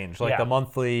certain range. Like Yeah. the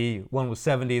monthly one was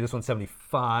 70, this one's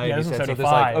 75. Yeah, this you one's said. So 75.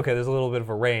 there's like, okay, there's a little bit of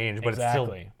a range, but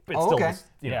Exactly. it's still okay.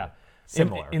 you know, Yeah.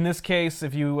 similar. In this case,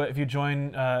 if you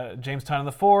join James Tynan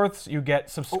IV, you get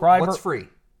subscriber. What's free?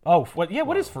 Oh, what? Yeah,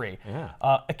 what is free? Yeah.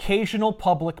 Occasional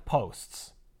public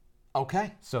posts,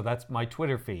 Okay. So that's my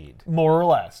Twitter feed. more or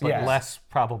less. But yes. less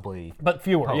probably. but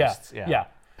fewer. posts, yeah.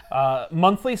 yeah.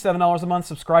 Monthly, $7 a month,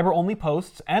 subscriber-only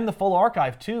posts, and the full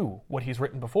archive to what he's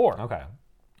written before. Okay.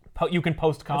 You can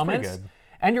post pretty comments, good.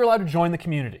 and you're allowed to join the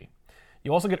community.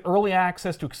 You also get early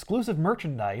access to exclusive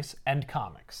merchandise and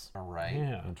comics. All right.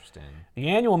 Yeah. Interesting. The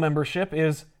annual membership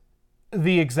is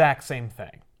the exact same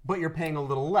thing. But you're paying a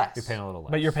little less. You're paying a little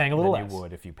less. But you're paying a little than less. you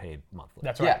would if you paid monthly.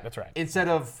 That's right. Yeah. That's right. Instead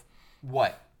of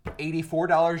what?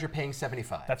 $84, you're paying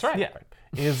 $75. That's right. Yeah.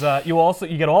 Is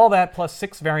you get all that plus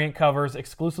 6 variant covers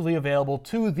exclusively available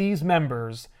to these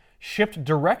members, shipped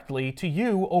directly to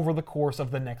you over the course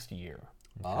of the next year.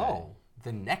 Oh,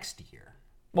 the next year.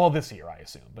 Well, this year, I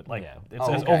assume, but like Yeah. it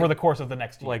Oh, says okay. over the course of the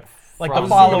next year, Like the from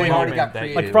following They already moment, got that-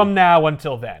 created. like from now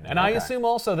until then. And I Okay. assume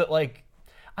also that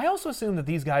I also assume that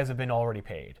these guys have been already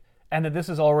paid, and that this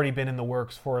has already been in the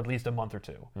works for at least a month or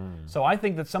 2. So I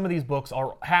think that some of these books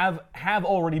have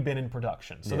already been in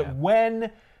production, so that when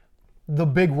the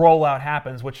big rollout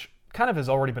happens, which kind of has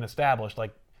already been established,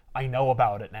 like I know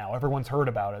about it now, everyone's heard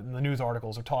about it, and the news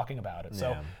articles are talking about it.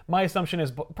 So my assumption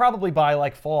is probably by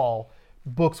like fall,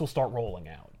 books will start rolling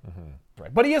out.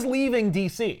 Right, but he is leaving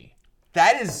DC.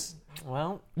 That is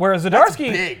Well, Whereas big.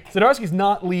 Zdarsky's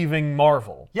not leaving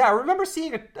Marvel. Yeah, I remember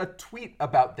seeing a tweet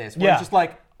about this where Yeah. it's just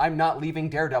like, I'm not leaving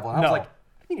Daredevil. And I was No. like, what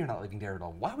do you mean you're not leaving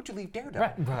Daredevil? Why would you leave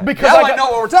Daredevil? Because Now I know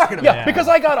what we're talking about. Yeah, because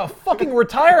I got a fucking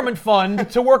retirement fund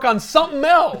to work on something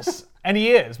else. And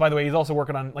he is, by the way, he's also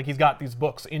working on, like, he's got these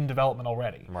books in development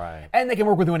already. Right. And they can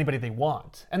work with anybody they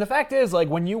want. And the fact is, like,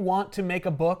 when you want to make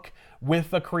a book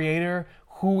with a creator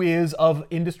who is of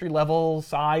industry level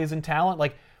size and talent,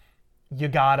 like, you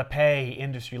gotta pay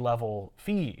industry level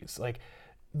fees. Like,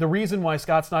 the reason why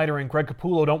Scott Snyder and Greg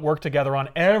Capullo don't work together on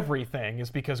everything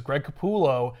is because Greg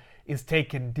Capullo is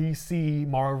taking DC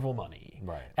Marvel money.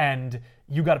 Right. And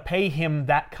you gotta pay him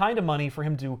that kind of money for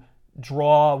him to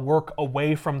draw work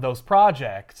away from those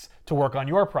projects to work on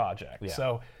your project. Yeah.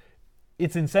 So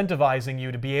it's incentivizing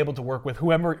you to be able to work with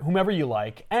whomever you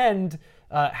like and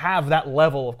have that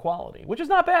level of quality, which is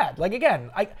not bad. Like,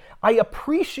 again, I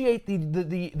appreciate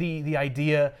the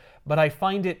idea, but I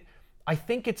find it. I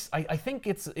think it's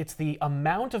the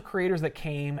amount of creators that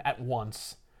came at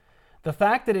once. The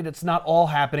fact that it's not all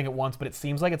happening at once, but it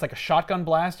seems like it's like a shotgun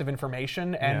blast of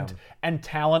information and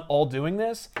talent all doing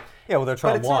this. yeah, well, they're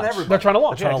trying But to it's not launch. everybody. They're trying to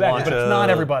launch, They're trying to exactly, launch but it's not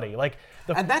everybody. Like,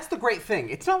 And that's the great thing.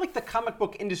 It's not like the comic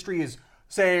book industry is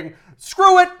saying,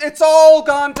 screw it, it's all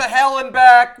gone to hell and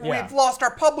back. Yeah. We've lost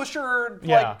our publisher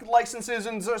Yeah. licenses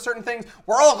and certain things.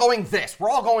 We're all going this. We're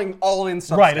all going all in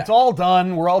Substack. right, it's all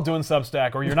done. We're all doing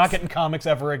Substack, or you're not getting comics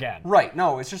ever again. Right.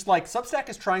 No, it's just like Substack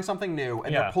is trying something new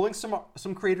and Yeah. they're pulling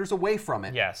some creators away from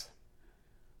it. Yes.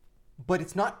 But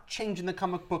it's not changing the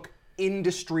comic book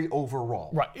industry overall.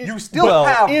 Right. You still Well,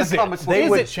 have is the it? comic book. Is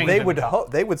They it changing they would the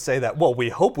comic? they would say that. Well, we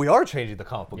hope we are changing the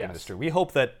comic book Yes. industry. We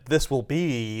hope that this will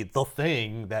be the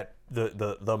thing that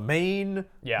the main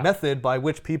Yeah. method by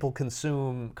which people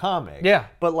consume comics. Yeah.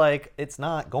 But like, it's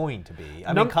not going to be.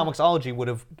 I mean, Comixology would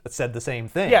have said the same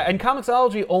thing. Yeah, and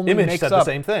Comixology only Image makes said up the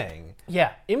same thing.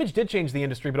 Yeah, Image did change the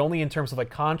industry, but only in terms of like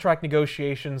contract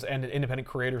negotiations and independent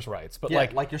creators' rights. But Yeah,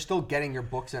 like you're still getting your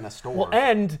books in a store. well,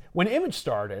 and when Image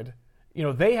started, you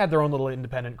know, they had their own little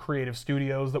independent creative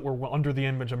studios that were under the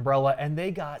Image umbrella, and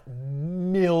they got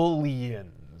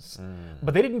millions.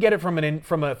 But they didn't get it from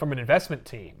an investment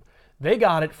team. They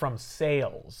got it from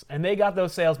sales, and they got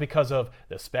those sales because of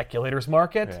the speculators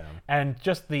market and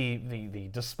just the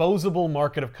disposable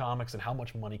market of comics and how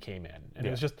much money came in. And it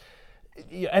was just,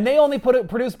 and they only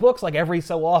produced books like every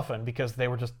so often because they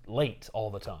were just late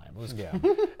all the time. It was,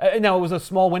 now it was a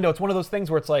small window. It's one of those things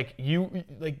where it's like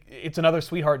it's another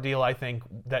sweetheart deal. I think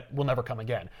that will never come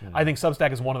again. I think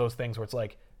Substack is one of those things where it's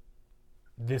like,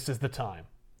 this is the time.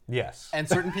 Yes. and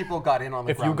certain people got in on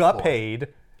the if you ground got floor. paid,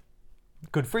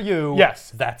 good for you.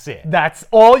 Yes. That's it. That's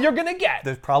all you're gonna get.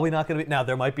 There's probably not going to be. Now,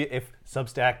 there might be, if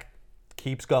Substack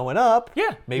keeps going up,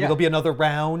 Yeah. maybe Yeah. there'll be another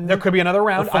round. There could be another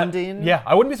round. of funding.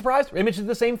 I wouldn't be surprised. Image did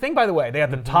the same thing, by the way. They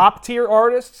had the top tier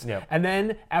artists, Yep. and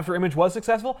then after Image was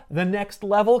successful, the next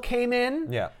level came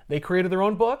in. Yeah. They created their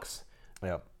own books,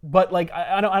 Yeah. but like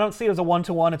I don't see it as a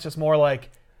one-to-one. It's just more like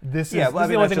this is, Yeah, well, this I is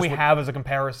the mean, only that's thing we just what- have as a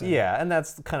comparison. Yeah, and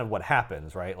that's kind of what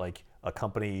happens, right? Like, a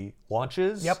company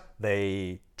launches, Yep.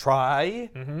 they try,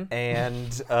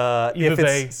 and Either if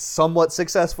they- it's somewhat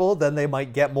successful, then they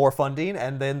might get more funding,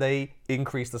 and then they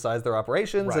increase the size of their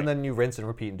operations, Right. and then you rinse and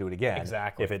repeat and do it again.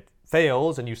 Exactly. If it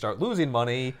fails and you start losing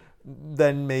money,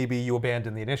 then maybe you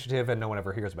abandon the initiative and no one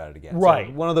ever hears about it again. Right.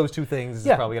 So one of those two things is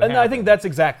Yeah, probably going to and happen. I think that's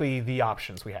exactly the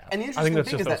options we have. And the I think interesting that's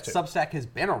thing is just that those two. Substack has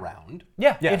been around.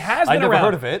 Yeah, Yes. it has I been never around.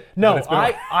 heard of it, No, but it's been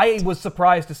around. I was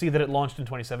surprised to see that it launched in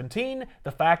 2017.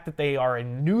 The fact that they are a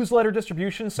newsletter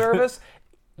distribution service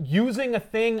using a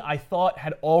thing I thought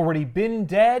had already been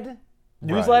dead,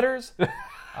 newsletters,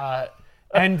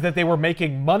 and that they were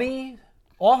making money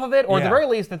off of it, or at the Yeah. very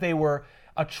least that they were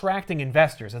attracting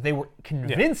investors, that they were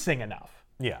convincing enough.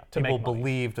 Yeah, to people make money.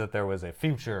 believed that there was a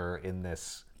future in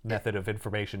this method of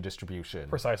information distribution.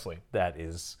 Precisely. That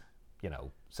is,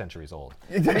 centuries old.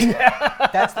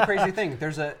 That's the crazy thing.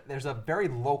 There's a very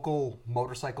local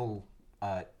motorcycle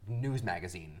news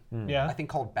magazine. Yeah. I think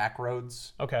called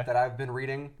Backroads. Okay. That I've been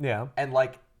reading. Yeah. And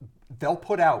like, they'll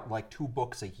put out like 2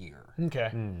 books a year. Okay.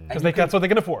 Hmm. Because that's what they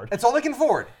can afford. That's all they can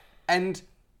afford. And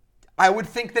I would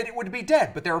think that it would be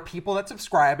dead, but there are people that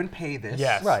subscribe and pay this.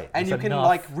 Yes. Right. And It's you can enough.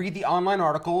 like read the online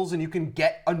articles and you can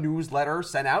get a newsletter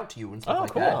sent out to you and stuff Oh,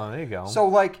 like cool. that. Oh, there you go. So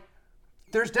like,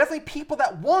 there's definitely people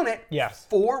that want it Yes.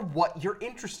 for what you're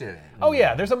interested in. Oh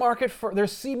yeah,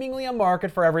 there's seemingly a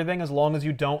market for everything as long as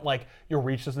you don't your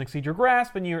reach doesn't exceed your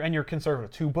grasp and you're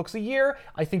conservative. 2 books a year,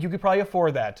 I think you could probably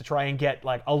afford that to try and get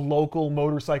like a local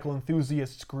motorcycle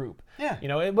enthusiasts group. Yeah. You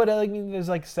know, but there's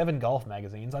like 7 golf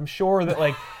magazines. I'm sure that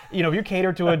like, you know, if you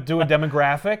cater to a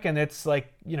demographic and it's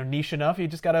like, you know, niche enough, you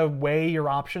just got to weigh your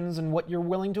options and what you're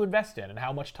willing to invest in and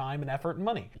how much time and effort and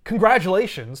money.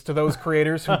 Congratulations to those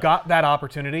creators who got that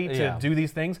opportunity to do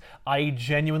these things. I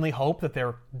genuinely hope that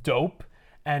they're dope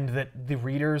and that the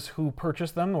readers who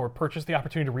purchase them or purchase the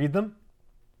opportunity to read them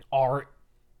are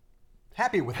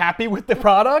happy with the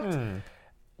product.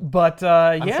 But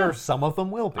I'm sure some of them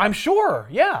will be. I'm sure,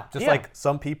 yeah. Just like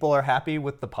some people are happy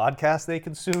with the podcast they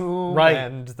consume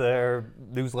and their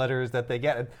newsletters that they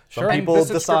get. And some people and the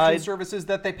subscription decide services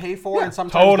that they pay for and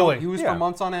sometimes don't use for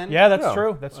months on end. Yeah, that's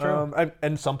true. That's true.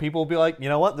 And some people will be like, you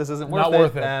know what, this isn't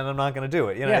worth it, and I'm not going to do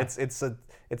it. You know,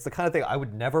 it's the kind of thing I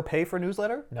would never pay for a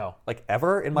newsletter. No. Like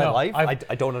ever in my life. I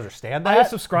don't understand that. I have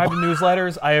subscribed to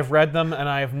newsletters, I have read them, and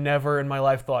I have never in my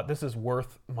life thought this is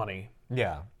worth money.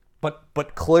 Yeah.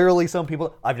 But clearly some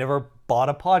people, I've never bought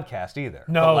a podcast either.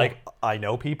 No. But like, I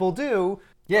know people do.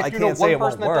 Yeah, if you know one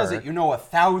person that does it, you know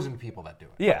 1,000 people that do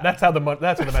it. Yeah. That's how the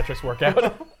metrics work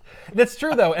out. That's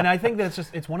true though, and I think that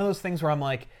it's one of those things where I'm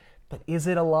like, but is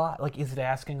it a lot? Like, is it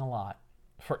asking a lot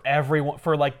for everyone,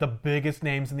 for like the biggest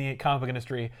names in the comic book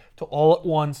industry to all at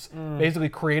once basically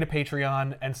create a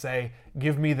Patreon and say,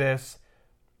 give me this?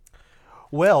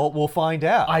 Well, we'll find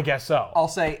out. I guess so. I'll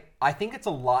say, I think it's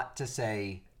a lot to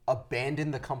say,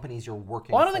 abandon the companies you're working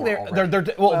for. Well, I don't think they're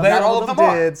not all of them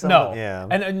are. No. Yeah.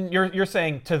 And you're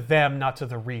saying to them, not to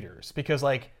the readers, because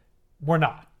like we're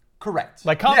not. Correct.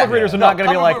 Like comic book readers are not going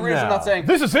to be like, readers are not saying,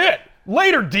 this is it.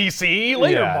 Later DC,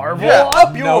 later Marvel. Yeah,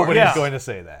 up yours. Nobody's going to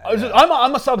say that.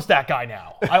 I'm a Substack guy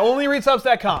now. I only read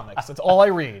Substack comics. That's all I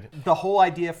read. The whole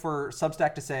idea for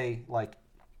Substack to say, like,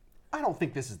 I don't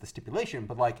think this is the stipulation,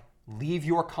 but like, leave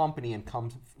your company and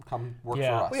come work for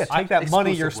us. Well, yeah, take that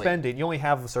money you're spending. You only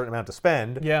have a certain amount to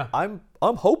spend. Yeah. I'm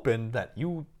hoping that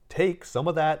you take some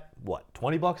of that,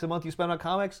 $20 a month you spend on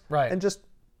comics, right, and just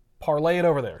parlay it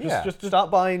over there. Just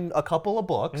stop buying a couple of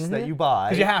books that you buy.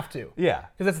 Because you have to. Yeah.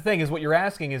 Because that's the thing, is what you're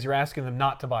asking them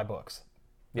not to buy books.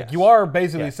 Yes. Like you are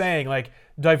basically saying, like,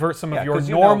 divert some of your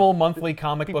normal monthly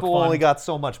comic book fund. People only got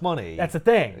so much money. That's the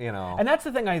thing. You know. And that's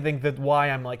the thing I think that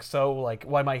why I'm like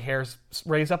why my hair's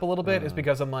raised up a little bit is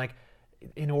because I'm like,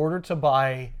 in order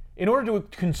to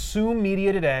consume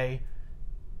media today,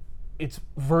 it's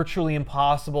virtually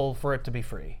impossible for it to be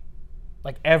free.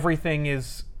 Like everything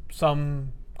is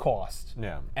some cost.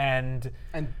 Yeah. And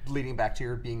leading back to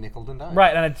your being nickeled and dimed.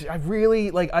 Right, and I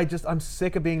really, like, I'm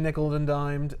sick of being nickeled and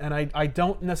dimed, and I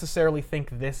don't necessarily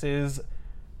think this is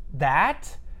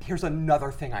that. Here's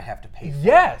another thing I have to pay for.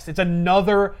 Yes, it's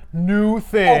another new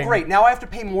thing. Oh, great, now I have to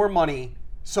pay more money,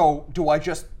 so do I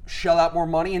just shell out more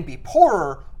money and be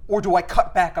poorer, or do I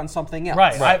cut back on something else?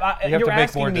 Right. You're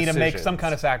asking me to make some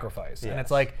kind of sacrifice, and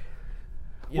it's like,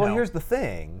 here's the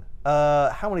thing.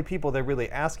 How many people they're really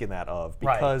asking that of?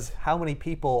 Because how many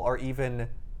people are even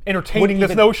entertaining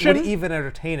this notion? Would even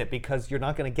entertain it, because you're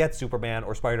not going to get Superman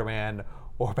or Spider-Man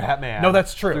or Batman. No,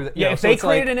 that's true. If they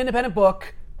created an independent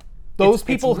book, those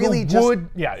people really who would,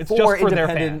 it's just for their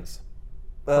fans.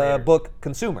 Book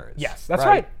consumers. Yes, that's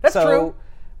right. That's true.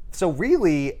 So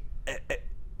really,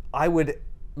 I would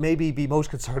maybe be most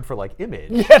concerned for like Image.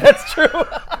 Yeah, that's true.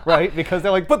 Right? Because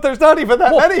they're like, but there's not even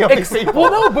that many of these people.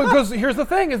 Well, no, because here's the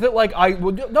thing: is that like I'm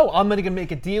going to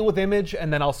make a deal with Image,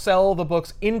 and then I'll sell the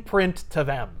books in print to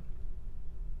them.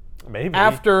 Maybe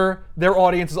after their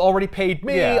audience has already paid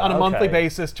me on a monthly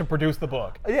basis to produce the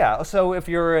book. Yeah. So if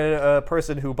you're a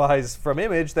person who buys from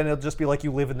Image, then it'll just be like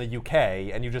you live in the UK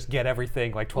and you just get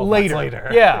everything like 12 months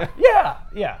later.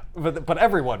 Yeah. But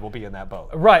everyone will be in that boat.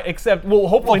 Right. Except,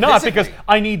 hopefully not, because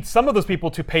I need some of those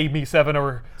people to pay me $7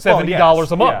 or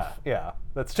 $70 a month. Yeah.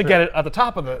 That's to true. get it at the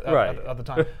top of the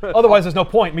time. Otherwise, there's no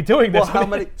point in me doing this.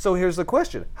 So here's the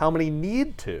question: how many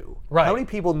need to? Right. How many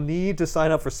people need to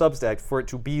sign up for Substack for it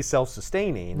to be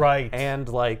self-sustaining? Right. And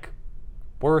like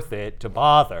worth it to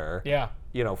bother? Yeah.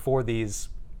 For these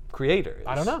creators.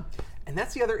 I don't know. And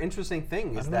that's the other interesting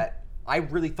thing is that I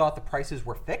really thought the prices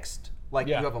were fixed. Like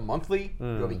you have a monthly, you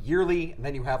have a yearly, and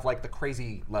then you have like the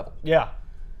crazy level. Yeah.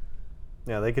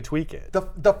 Yeah, they could tweak it.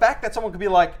 The fact that someone could be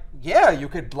like, yeah, you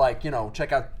could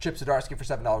check out Chip Zdarsky for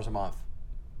 $7 a month,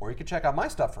 or you could check out my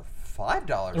stuff for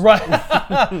 $5 a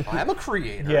month. I'm a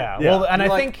creator. Yeah. Well, and I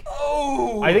think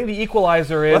the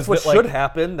equalizer is that's what should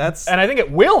happen. And I think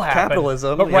it will happen.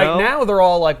 Capitalism. But right now they're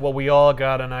all like, well, we all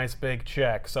got a nice big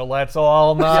check, so let's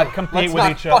all not compete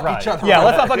with each other. Let's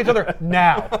not fuck each other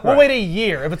now. We'll wait a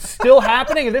year. If it's still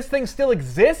happening, if this thing still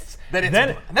exists,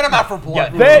 then I'm out for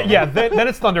blood. Then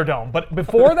it's Thunderdome. But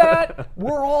before that,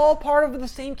 we're all part of the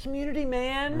same community,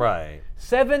 man. Right.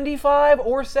 $75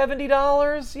 or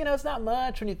 $70. You know, it's not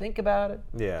much when you think about it.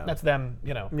 Yeah. That's them,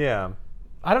 you know. Yeah.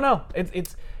 I don't know.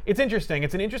 It's interesting.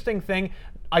 It's an interesting thing.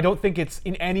 I don't think it's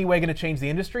in any way going to change the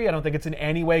industry. I don't think it's in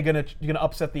any way going to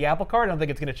upset the apple cart. I don't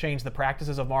think it's going to change the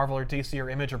practices of Marvel or DC or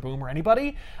Image or Boom or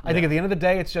anybody. I think at the end of the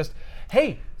day, it's just,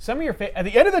 hey, some of your at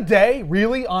the end of the day,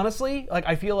 really, honestly, like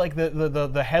I feel like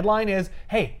the headline is,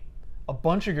 hey, a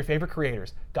bunch of your favorite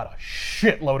creators got a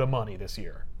shitload of money this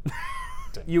year.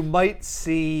 You might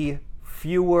see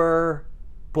fewer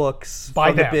books By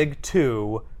from the them. big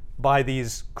two by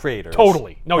these creators.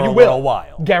 Totally. No, for you a will. little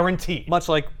while. Guaranteed. Much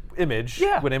like Image.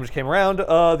 Yeah. When Image came around,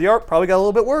 the art probably got a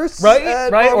little bit worse. Right,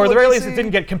 at right. Or at the very Marvel least, DC. it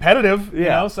didn't get competitive. You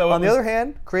know, so on the other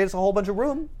hand, creates a whole bunch of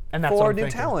room and that's what for I'm new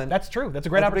thinking. talent. That's true. That's a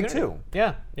great That's big opportunity. too.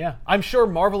 Yeah, yeah. I'm sure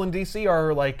Marvel and DC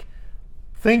are like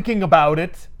thinking about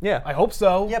it. Yeah. I hope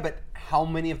so. Yeah, but how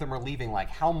many of them are leaving? Like,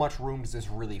 how much room does this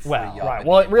really free Well, up? right. in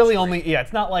Well, the it really industry? only. Yeah,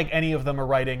 it's not like any of them are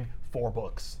writing 4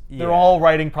 books. They're Yeah. all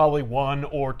writing probably 1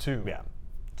 or 2. Yeah,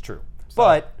 it's true.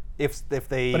 But if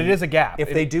they, But it is a gap.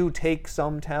 If they do take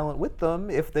some talent with them,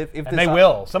 if this they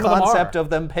will. Some of them are. concept of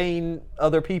them paying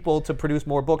other people to produce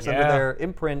more books under Yeah. their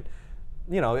imprint,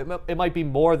 you know, it might be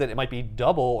more than it might be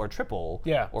double or triple.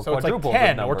 Yeah, or so it's like quadruple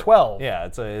 10 the or number. 12. Yeah,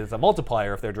 it's a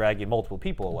multiplier if they're dragging multiple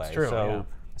people away. true, So yeah.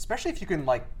 Especially if you can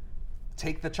like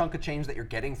take the chunk of change that you're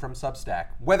getting from Substack,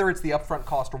 whether it's the upfront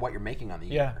cost or what you're making on the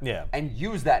year, Yeah. and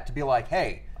use that to be like,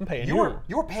 hey, I'm paying you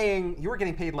you. were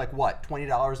getting paid like what,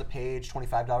 $20 a page,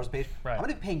 $25 a page. Right. I'm going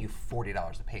to be paying you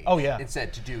 $40 a page. Oh, yeah.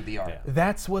 Instead to do the art.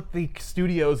 That's what the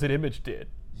studios at Image did.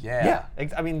 Yeah.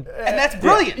 I mean, And that's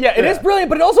brilliant. Yeah, it is brilliant,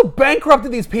 but it also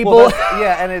bankrupted these people. well,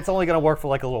 yeah, and it's only going to work for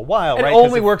like a little while, and right? it 'Cause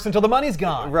only if- works until the money's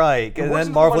gone. Right, and works then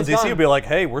until Marvel and the money's DC will gone. be like,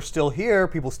 "Hey, we're still here.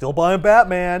 People still buying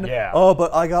Batman. Yeah. Oh,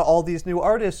 but I got all these new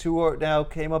artists who are now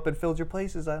came up and filled your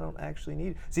places. I don't actually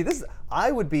need." See,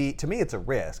 I would be. To me, it's a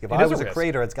risk. If It I is a was a risk.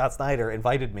 creator and Scott Snyder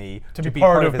invited me To be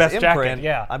part of his Best Jacket, imprint,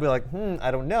 yeah. I'd be like, I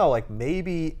don't know. Like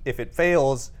maybe if it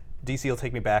fails, DC will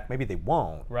take me back. Maybe they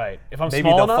won't. Right. If I'm Maybe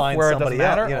small they'll enough find where it doesn't somebody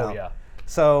matter, else, you know. oh yeah.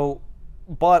 So,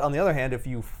 but on the other hand, if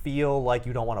you feel like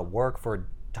you don't want to work for a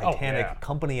Titanic yeah.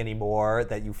 company anymore,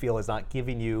 that you feel is not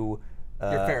giving you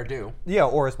Your fair due. yeah,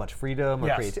 or as much freedom or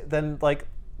Yes. creativity, then like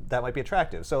that might be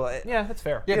attractive. So, Yeah, that's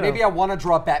fair. Yeah, You maybe know. I want to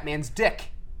draw Batman's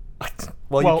dick.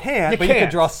 well, Well, you can, you but you can't.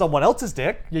 could draw someone else's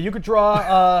dick. Yeah, you could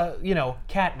draw,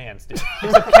 Catman's dick.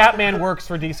 Except Catman works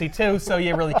for DC too, so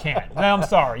you really can't. No, I'm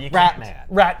sorry, you can't. Ratman.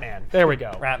 Ratman. There we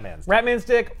go. Ratman's dick. Ratman's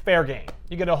dick, fair game.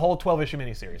 You get a whole 12-issue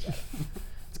miniseries out of it.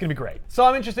 It's going to be great. So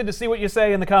I'm interested to see what you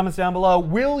say in the comments down below.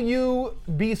 Will you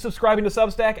be subscribing to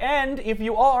Substack? And if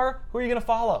you are, who are you going to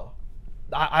follow?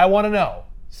 I want to know.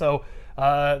 So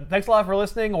thanks a lot for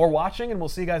listening or watching, and we'll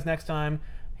see you guys next time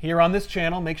here on this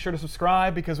channel. Make sure to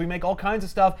subscribe because we make all kinds of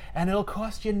stuff, and it'll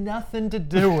cost you nothing to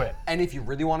do it. And if you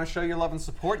really want to show your love and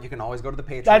support, you can always go to the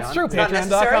Patreon. That's true. It's not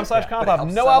necessary, but it Patreon.com/Compop.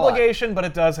 helps No out a lot. obligation, but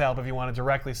it does help if you want to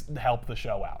directly help the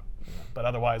show out. But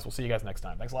otherwise, we'll see you guys next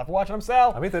time. Thanks a lot for watching. I'm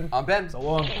Sal. I'm Ethan. I'm Ben. So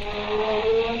long.